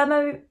use of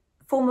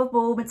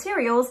thermoformable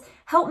materials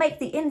help make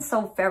the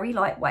insole very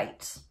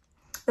lightweight.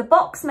 The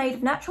box made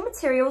of natural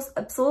materials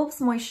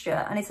absorbs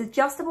moisture and is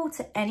adjustable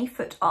to any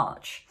foot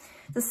arch.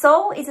 The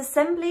sole is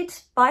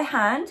assembled by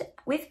hand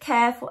with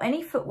care for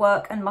any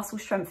footwork and muscle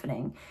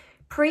strengthening.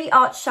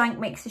 Pre-arched shank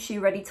makes the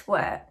shoe ready to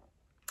wear.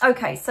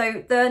 Okay,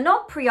 so the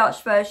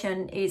non-pre-arched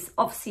version is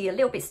obviously a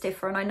little bit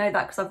stiffer, and I know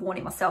that because I've worn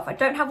it myself. I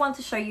don't have one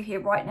to show you here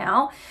right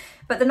now,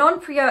 but the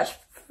non-pre-arched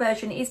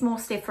version is more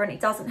stiffer and it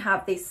doesn't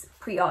have this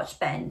pre-arched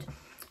bend.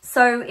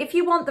 So if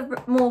you want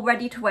the more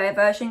ready-to-wear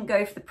version,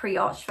 go for the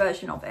pre-arched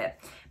version of it.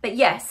 But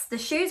yes, the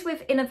shoes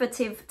with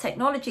innovative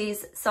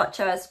technologies such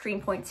as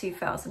Dreampoint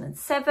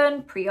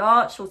 2007,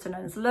 pre-arched, also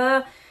known as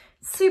Le,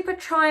 Super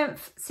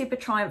Triumph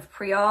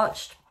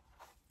pre-arched,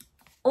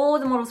 all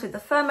the models with the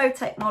thermo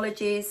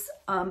technologies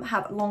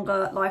have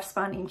longer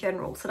lifespan in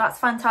general. So that's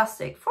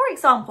fantastic. For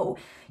example,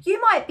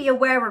 you might be a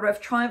wearer of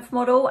Triumph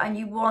model and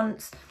you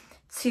want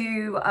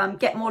to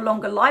get more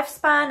longer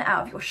lifespan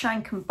out of your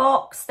shank and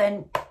box,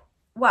 then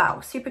wow,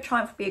 Super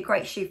Triumph would be a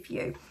great shoe for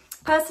you.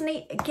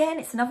 Personally, again,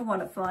 it's another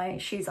one of my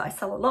shoes that I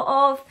sell a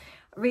lot of.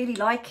 I really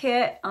like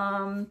it.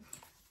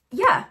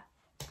 Yeah,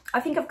 I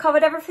think I've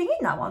covered everything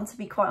in that one, to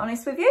be quite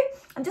honest with you.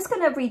 I'm just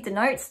going to read the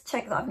notes,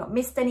 check that I've not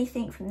missed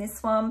anything from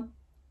this one.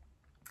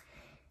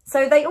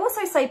 So they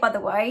also say, by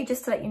the way,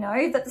 just to let you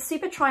know, that the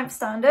Super Triumph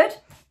Standard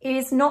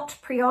is not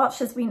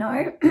pre-arched, as we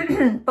know,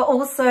 but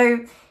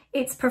also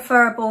it's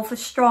preferable for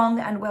strong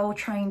and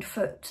well-trained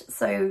foot.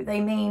 So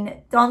they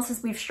mean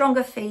dancers with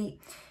stronger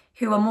feet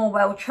who are more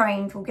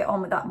well-trained will get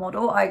on with that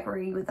model. I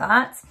agree with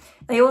that.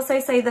 They also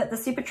say that the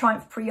Super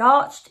Triumph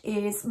Pre-Arched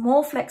is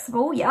more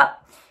flexible,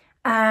 yep,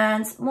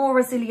 and more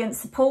resilient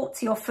support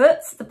to your foot.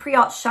 The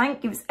pre-arched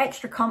shank gives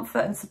extra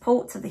comfort and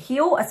support to the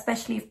heel,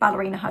 especially if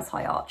ballerina has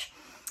high arch.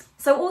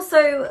 So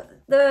also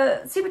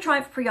the Super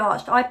Triumph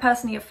Pre-Arched, I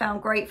personally have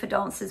found great for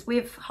dancers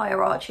with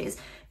higher arches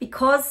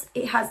because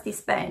it has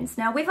this bend.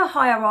 Now with a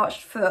higher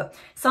arched foot,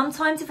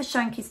 sometimes if a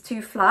shank is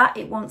too flat,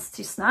 it wants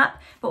to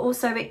snap, but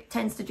also it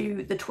tends to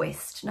do the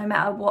twist, no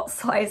matter what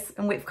size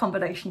and width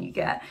combination you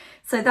get.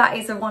 So that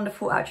is a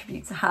wonderful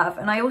attribute to have.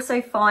 And I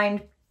also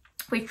find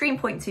with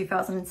Dreampoint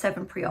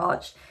 2007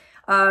 Pre-Arched,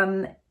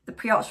 the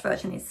pre-arched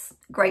version is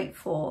great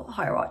for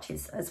higher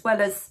arches, as well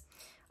as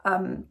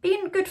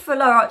being good for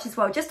lower arch as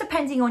well, just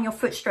depending on your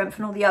foot strength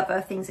and all the other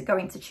things that go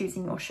into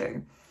choosing your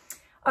shoe.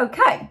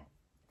 Okay,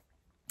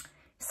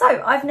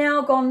 so I've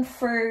now gone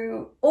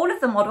through all of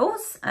the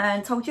models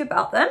and told you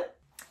about them.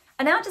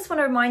 And now I just want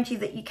to remind you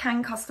that you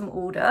can custom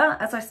order,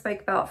 as I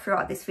spoke about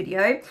throughout this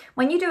video.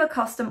 When you do a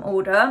custom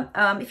order,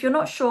 if you're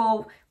not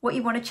sure what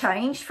you want to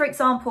change, for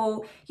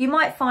example, you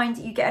might find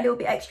that you get a little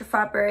bit extra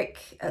fabric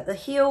at the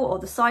heel or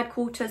the side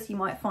quarters. You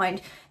might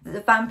find that the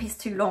vamp is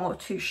too long or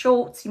too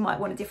short. You might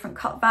want a different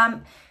cut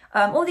vamp.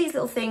 All these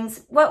little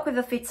things, work with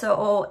a fitter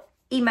or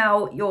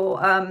email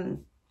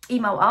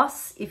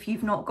us if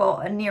you've not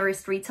got a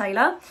nearest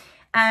retailer,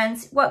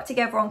 and work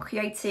together on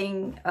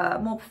creating a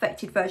more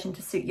perfected version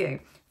to suit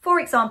you. For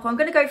example, I'm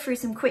going to go through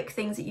some quick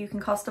things that you can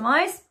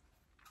customize.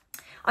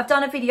 I've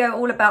done a video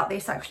all about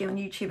this actually on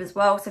YouTube as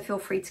well, so feel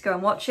free to go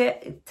and watch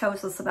it. It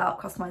tells us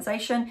about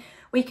customization.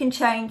 We can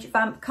change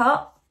vamp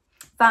cut,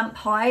 vamp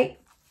height,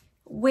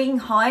 wing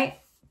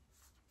height.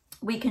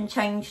 We can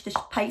change the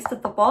pace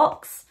of the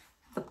box,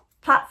 the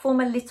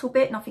platform a little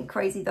bit, nothing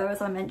crazy though, as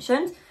I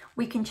mentioned.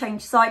 We can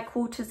change side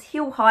quarters,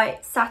 heel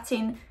height,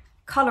 satin,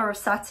 color of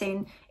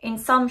satin. In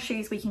some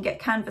shoes, we can get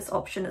canvas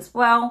option as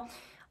well.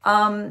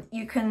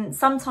 You can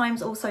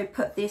sometimes also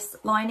put this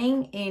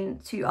lining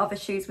into other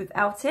shoes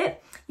without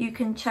it. You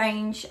can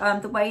change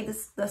the way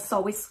the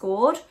sole is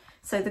scored,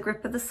 so the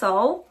grip of the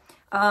sole.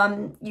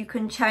 You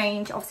can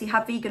change, obviously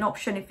have vegan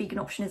option if vegan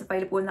option is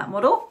available in that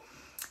model.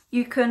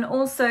 You can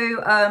also,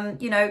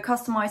 you know,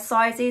 customize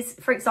sizes.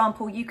 For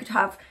example, you could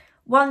have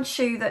one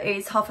shoe that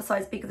is half a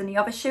size bigger than the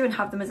other shoe and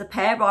have them as a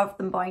pair rather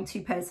than buying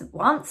 2 pairs at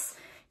once.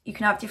 You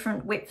can have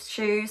different width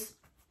shoes.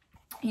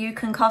 You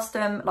can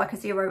custom like a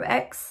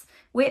 0x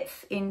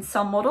width in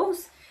some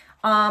models.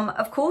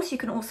 Of course, you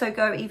can also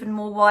go even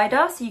more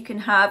wider. So you can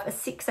have a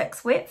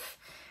 6x width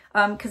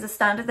because as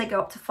standard they go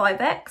up to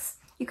 5x.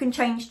 You can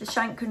change the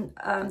shank,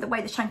 the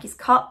way the shank is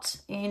cut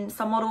in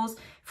some models.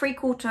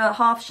 3/4,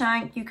 half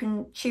shank. You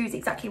can choose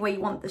exactly where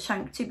you want the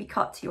shank to be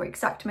cut to your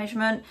exact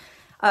measurement.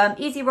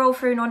 Easy roll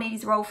through,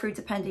 non-easy roll through,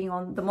 depending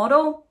on the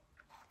model.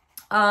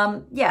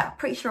 Yeah,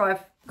 pretty sure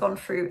I've gone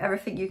through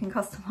everything you can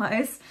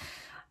customize.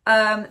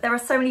 There are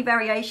so many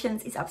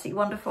variations. It's absolutely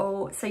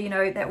wonderful. So, you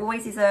know, there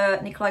always is a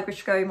Nikolay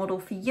Grishko model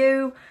for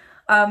you.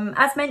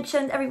 As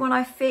mentioned, everyone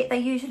I fit, they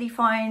usually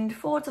find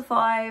 4 to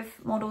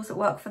 5 models that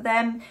work for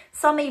them.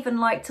 Some even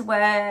like to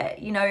wear,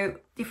 you know,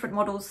 different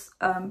models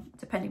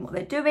depending what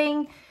they're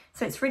doing.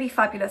 So it's really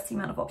fabulous the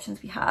amount of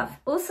options we have.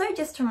 Also,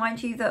 just to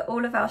remind you that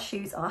all of our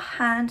shoes are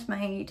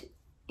handmade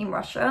in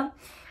Russia,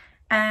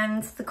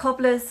 and the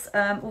cobblers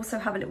also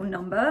have a little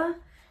number.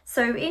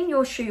 So in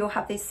your shoe, you'll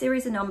have this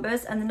series of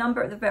numbers, and the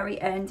number at the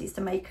very end is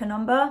the maker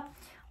number.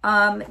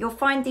 You'll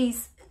find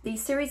these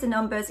series of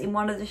numbers in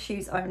one of the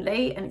shoes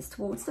only, and it's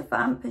towards the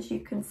vamp, as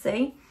you can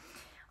see.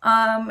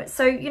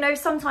 So, you know,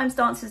 sometimes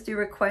dancers do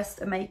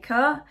request a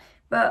maker,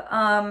 but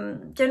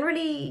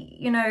generally,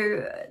 you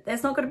know,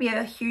 there's not going to be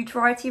a huge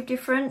variety of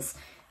difference.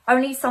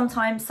 Only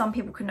sometimes some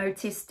people can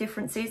notice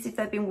differences if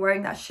they've been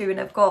wearing that shoe and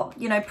they've got,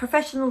 you know,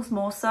 professionals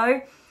more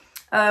so.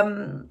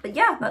 But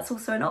yeah, that's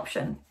also an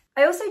option.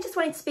 I also just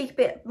wanted to speak a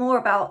bit more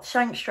about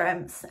shank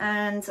strengths,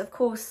 and of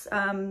course,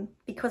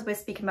 because we're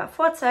speaking about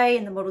Fouette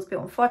and the models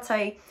built on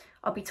Fouette,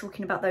 I'll be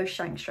talking about those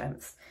shank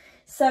strengths.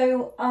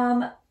 So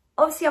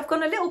obviously I've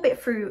gone a little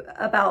bit through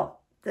about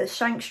the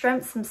shank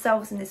strengths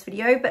themselves in this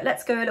video, but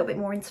let's go a little bit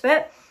more into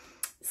it.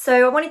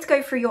 So I wanted to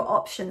go through your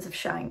options of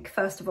shank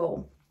first of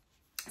all.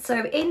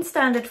 So in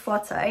standard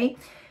Fouette,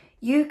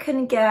 you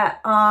can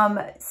get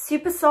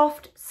super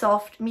soft,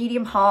 soft,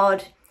 medium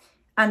hard,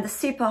 and the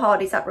super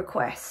hard is at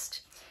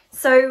request.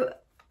 So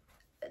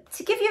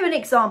to give you an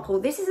example,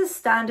 this is a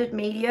standard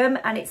medium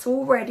and it's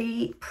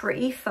already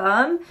pretty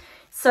firm.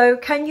 So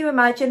can you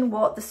imagine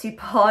what the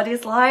super hard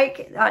is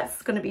like?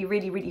 That's going to be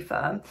really, really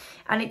firm.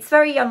 And it's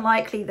very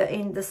unlikely that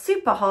in the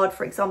super hard,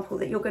 for example,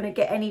 that you're going to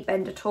get any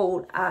bend at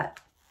all at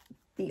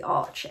the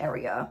arch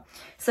area.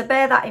 So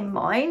bear that in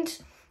mind.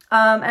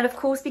 And of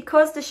course,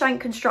 because the shank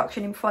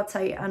construction in Fouette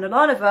and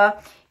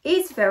Alanova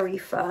is very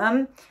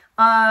firm,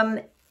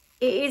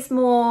 it is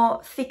more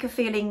thicker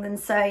feeling than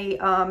say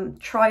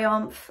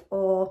Triumph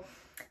or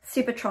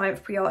Super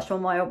Triumph Pre-Arched or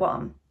Maya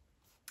 1.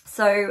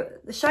 So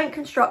the shank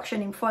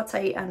construction in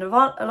Fouette and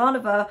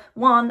Alanova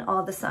 1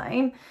 are the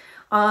same.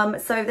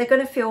 So they're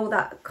going to feel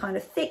that kind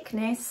of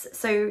thickness.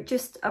 So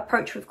just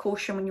approach with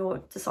caution when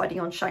you're deciding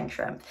on shank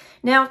strength.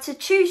 Now, to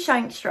choose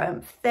shank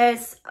strength,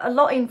 there's a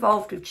lot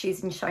involved with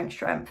choosing shank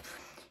strength.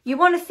 You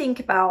want to think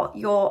about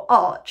your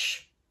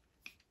arch.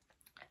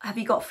 Have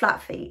you got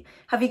flat feet?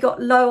 Have you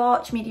got low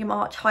arch, medium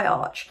arch, high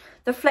arch?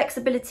 The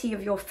flexibility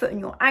of your foot and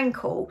your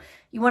ankle.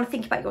 You want to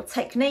think about your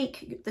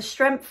technique, the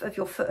strength of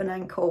your foot and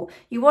ankle.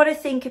 You want to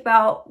think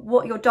about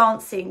what you're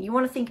dancing. You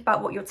want to think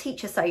about what your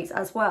teacher says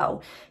as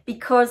well.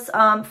 Because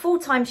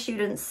full-time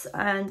students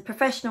and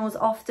professionals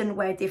often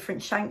wear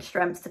different shank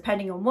strengths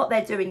depending on what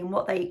they're doing and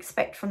what they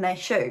expect from their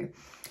shoe.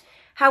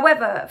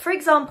 However, for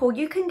example,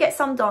 you can get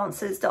some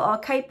dancers that are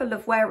capable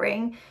of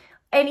wearing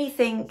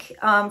anything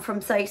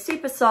from say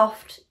super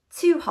soft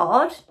to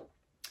hard.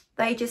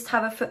 They just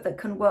have a foot that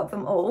can work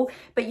them all.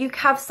 But you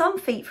have some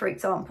feet, for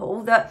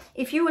example, that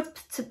if you were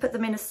to put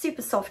them in a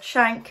super soft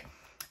shank,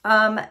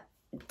 not,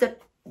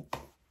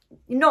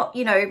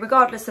 you know,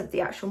 regardless of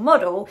the actual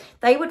model,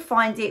 they would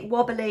find it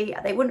wobbly,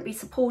 they wouldn't be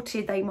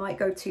supported, they might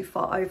go too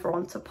far over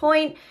onto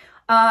point,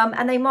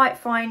 and they might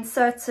find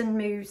certain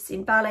moves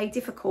in ballet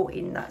difficult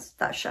in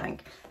that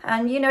shank.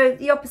 And, you know,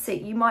 the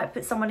opposite, you might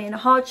put someone in a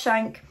hard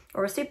shank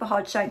or a super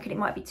hard shank and it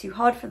might be too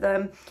hard for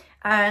them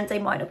and they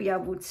might not be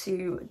able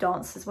to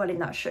dance as well in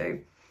that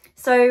shoe.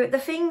 So the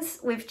things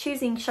with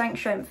choosing shank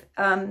strength,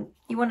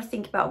 you want to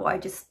think about what I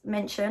just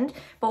mentioned,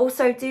 but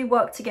also do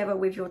work together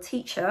with your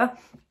teacher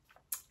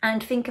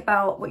and think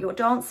about what you're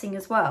dancing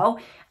as well.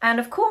 And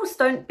of course,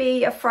 don't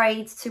be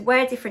afraid to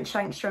wear different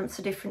shank strengths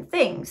for different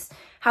things.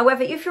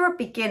 However, if you're a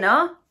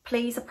beginner,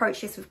 please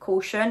approach this with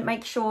caution.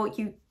 Make sure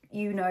you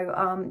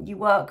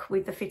work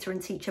with the fitter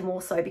and teacher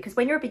more so, because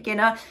when you're a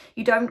beginner,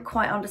 you don't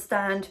quite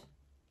understand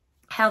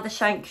how the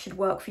shank should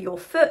work for your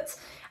foot.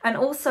 And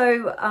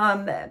also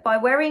by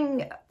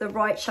wearing the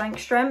right shank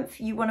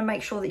strength, you want to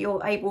make sure that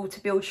you're able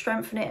to build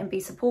strength in it and be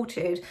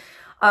supported.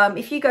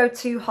 If you go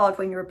too hard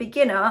when you're a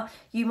beginner,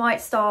 you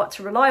might start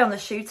to rely on the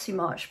shoe too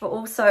much, but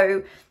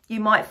also you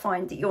might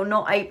find that you're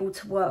not able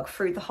to work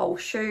through the whole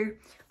shoe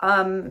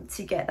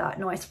to get that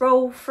nice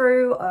roll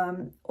through,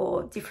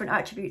 or different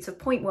attributes of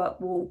point work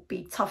will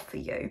be tough for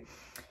you.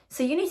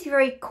 So you need to be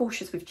very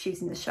cautious with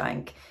choosing the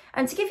shank.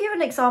 And to give you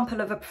an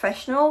example of a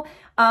professional,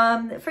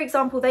 for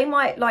example, they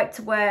might like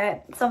to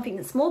wear something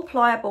that's more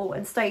pliable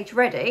and stage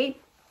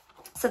ready,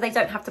 so they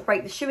don't have to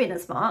break the shoe in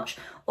as much,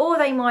 or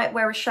they might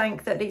wear a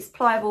shank that is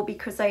pliable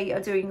because they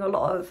are doing a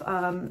lot of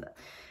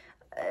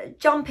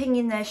jumping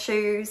in their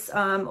shoes,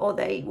 or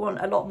they want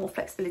a lot more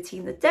flexibility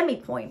in the demi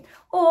point,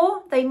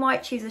 or they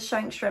might choose a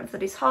shank strength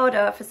that is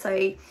harder for,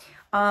 say,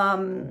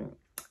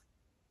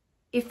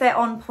 if they're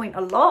on point a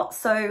lot.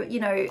 So,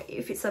 you know,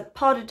 if it's a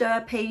pas de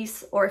deux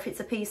piece, or if it's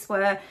a piece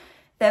where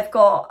they've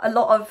got a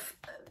lot of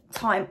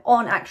time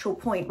on actual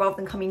point rather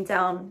than coming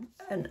down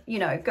and, you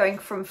know, going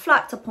from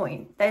flat to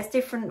point. There's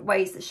different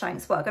ways that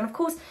shanks work. And of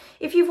course,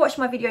 if you've watched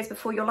my videos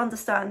before, you'll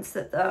understand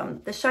that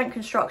the shank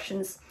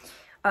constructions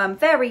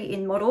vary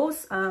in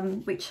models,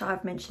 which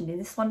I've mentioned in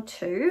this one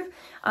too.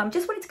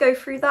 Just wanted to go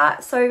through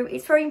that. So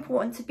it's very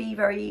important to be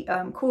very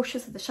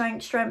cautious of the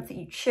shank strength that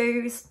you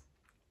choose.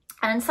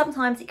 And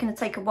sometimes it can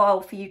take a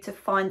while for you to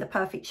find the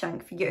perfect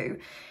shank for you.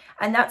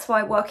 And that's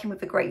why working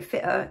with a great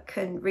fitter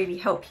can really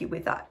help you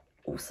with that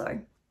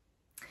also.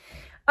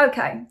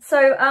 Okay,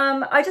 so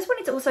I just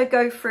wanted to also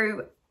go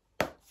through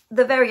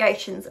the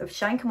variations of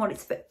shank and what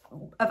it's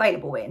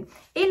available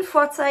in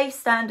Fouette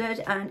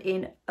standard and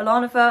in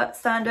Alanova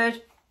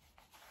standard.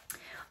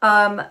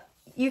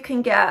 You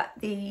can get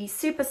the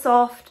super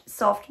soft,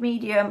 soft,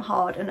 medium,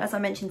 hard, and as I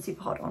mentioned,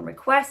 super hard on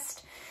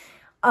request.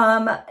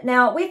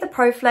 Now with the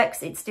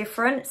Proflex, it's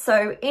different.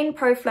 So in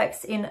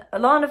Proflex, in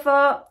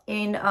Alanova,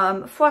 in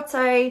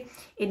Fouette,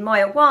 in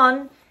Maya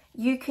 1,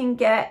 you can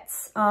get,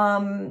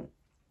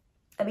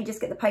 let me just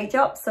get the page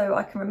up so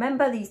I can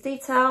remember these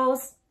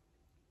details.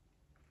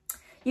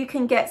 You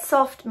can get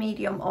soft,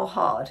 medium or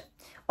hard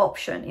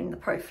option in the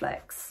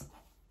Proflex.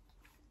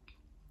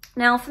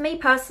 Now for me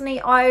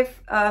personally,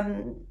 I've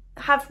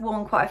have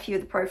worn quite a few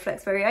of the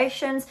Proflex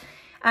variations.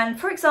 And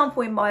for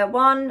example, in Maya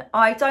 1,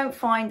 I don't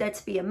find there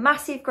to be a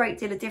massive great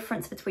deal of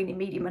difference between the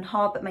medium and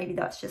hard, but maybe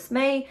that's just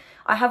me.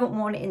 I haven't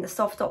worn it in the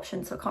soft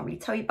option, so I can't really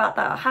tell you about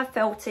that. I have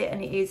felt it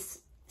and it is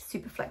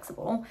super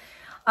flexible.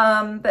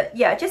 But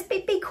yeah, just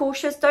be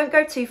cautious. Don't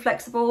go too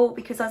flexible,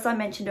 because as I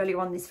mentioned earlier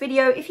on in this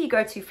video, if you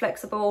go too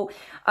flexible,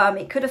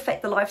 it could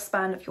affect the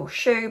lifespan of your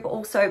shoe, but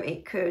also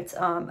it could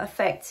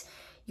affect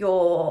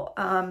your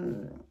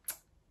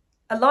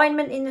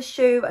alignment in the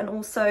shoe, and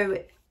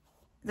also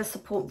the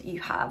support that you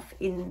have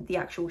in the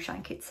actual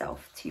shank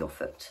itself to your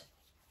foot.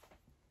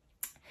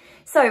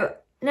 So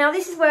now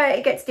this is where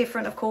it gets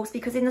different, of course,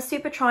 because in the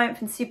Super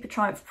Triumph and Super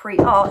Triumph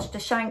Pre-Arch, the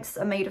shanks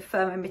are made of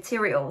firmer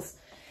materials.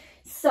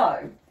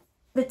 So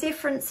the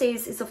difference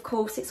is of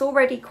course, it's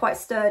already quite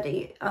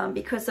sturdy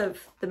because of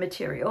the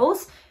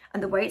materials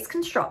and the way it's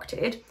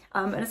constructed.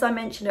 And as I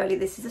mentioned earlier,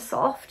 this is a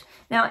soft.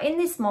 Now in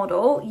this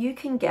model, you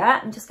can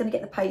get, I'm just going to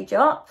get the page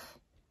up.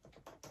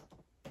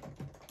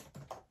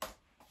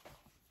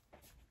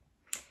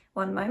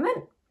 One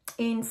moment.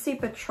 In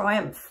Super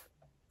Triumph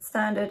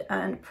standard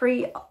and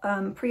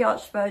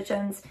pre-arch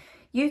versions,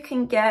 you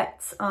can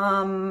get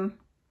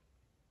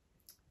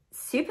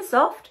super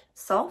soft,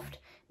 soft,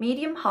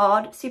 medium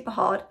hard, and super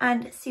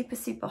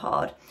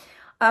hard.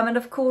 And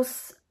of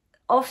course,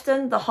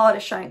 often the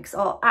harder shanks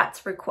are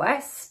at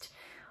request,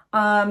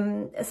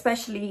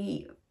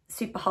 especially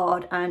super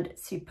hard and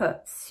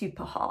super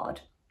hard.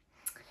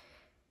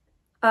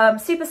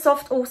 Super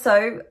soft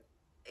also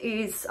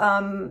is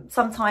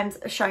sometimes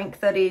a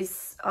shank that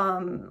is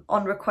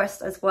on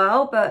request as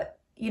well, but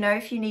you know,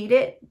 if you need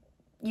it,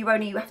 you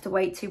only have to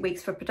wait 2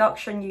 weeks for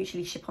production,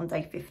 usually ship on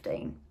day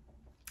 15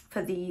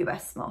 for the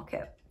US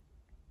market.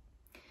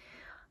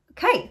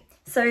 Okay,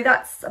 so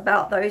that's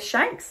about those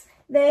shanks.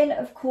 Then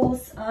of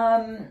course,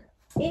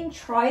 in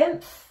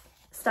Triumph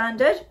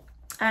Standard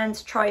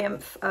and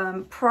Triumph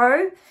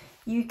Pro,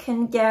 you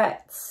can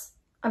get,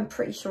 I'm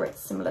pretty sure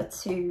it's similar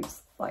to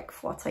like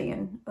Fouette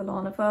and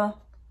Alanova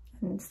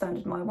and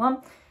Standard Maya 1.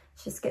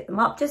 Let's just get them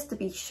up just to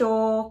be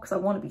sure, because I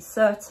want to be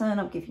certain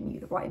I'm giving you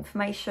the right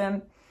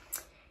information.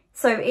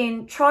 So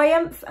in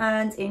Triumph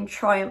and in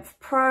Triumph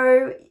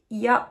Pro,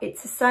 yep,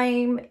 it's the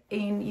same.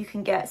 You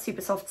can get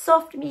super soft,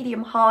 soft,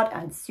 medium hard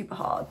and super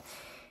hard.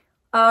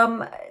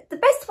 The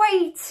best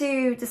way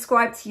to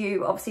describe to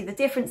you, obviously, the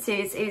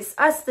differences is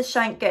as the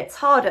shank gets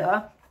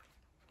harder,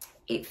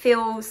 it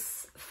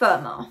feels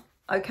firmer,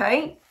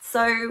 okay?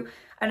 So,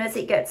 and as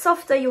it gets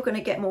softer, you're going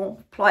to get more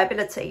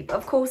pliability. But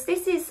of course,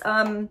 this is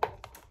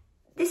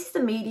the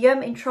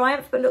medium in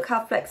Triumph, but look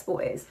how flexible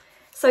it is.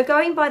 So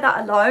going by that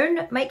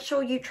alone, make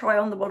sure you try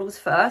on the models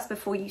first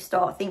before you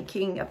start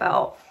thinking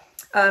about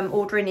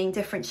ordering in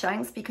different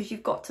shanks, because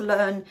you've got to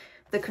learn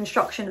the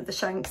construction of the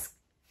shanks.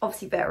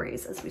 Obviously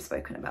varies, as we've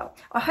spoken about.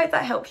 I hope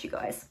that helps you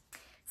guys.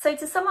 So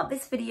to sum up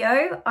this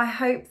video, I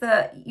hope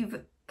that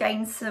you've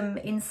gained some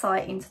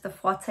insight into the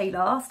Fouette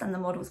last and the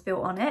models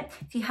built on it.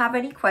 If you have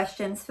any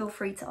questions, feel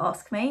free to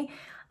ask me,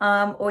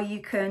 or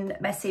you can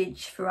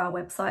message through our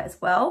website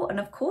as well. And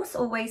of course,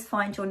 always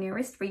find your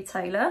nearest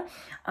retailer.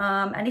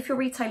 And if your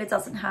retailer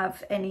doesn't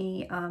have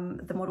any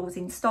the models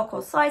in stock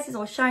or sizes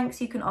or shanks,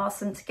 you can ask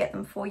them to get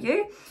them for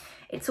you.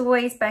 it's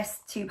always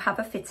best to have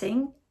a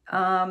fitting.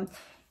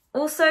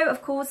 Also,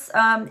 of course,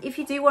 if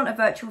you do want a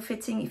virtual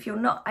fitting, if you're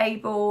not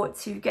able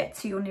to get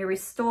to your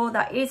nearest store,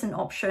 that is an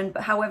option.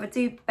 But however,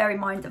 do bear in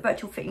mind that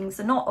virtual fittings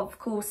are not, of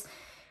course,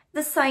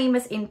 the same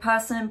as in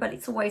person, but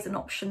it's always an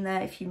option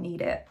there if you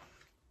need it.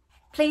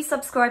 Please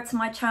subscribe to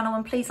my channel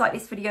and please like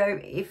this video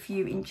if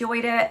you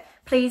enjoyed it.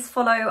 Please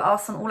follow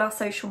us on all our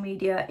social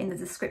media in the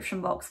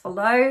description box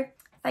below.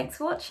 Thanks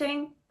for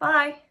watching.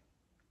 Bye.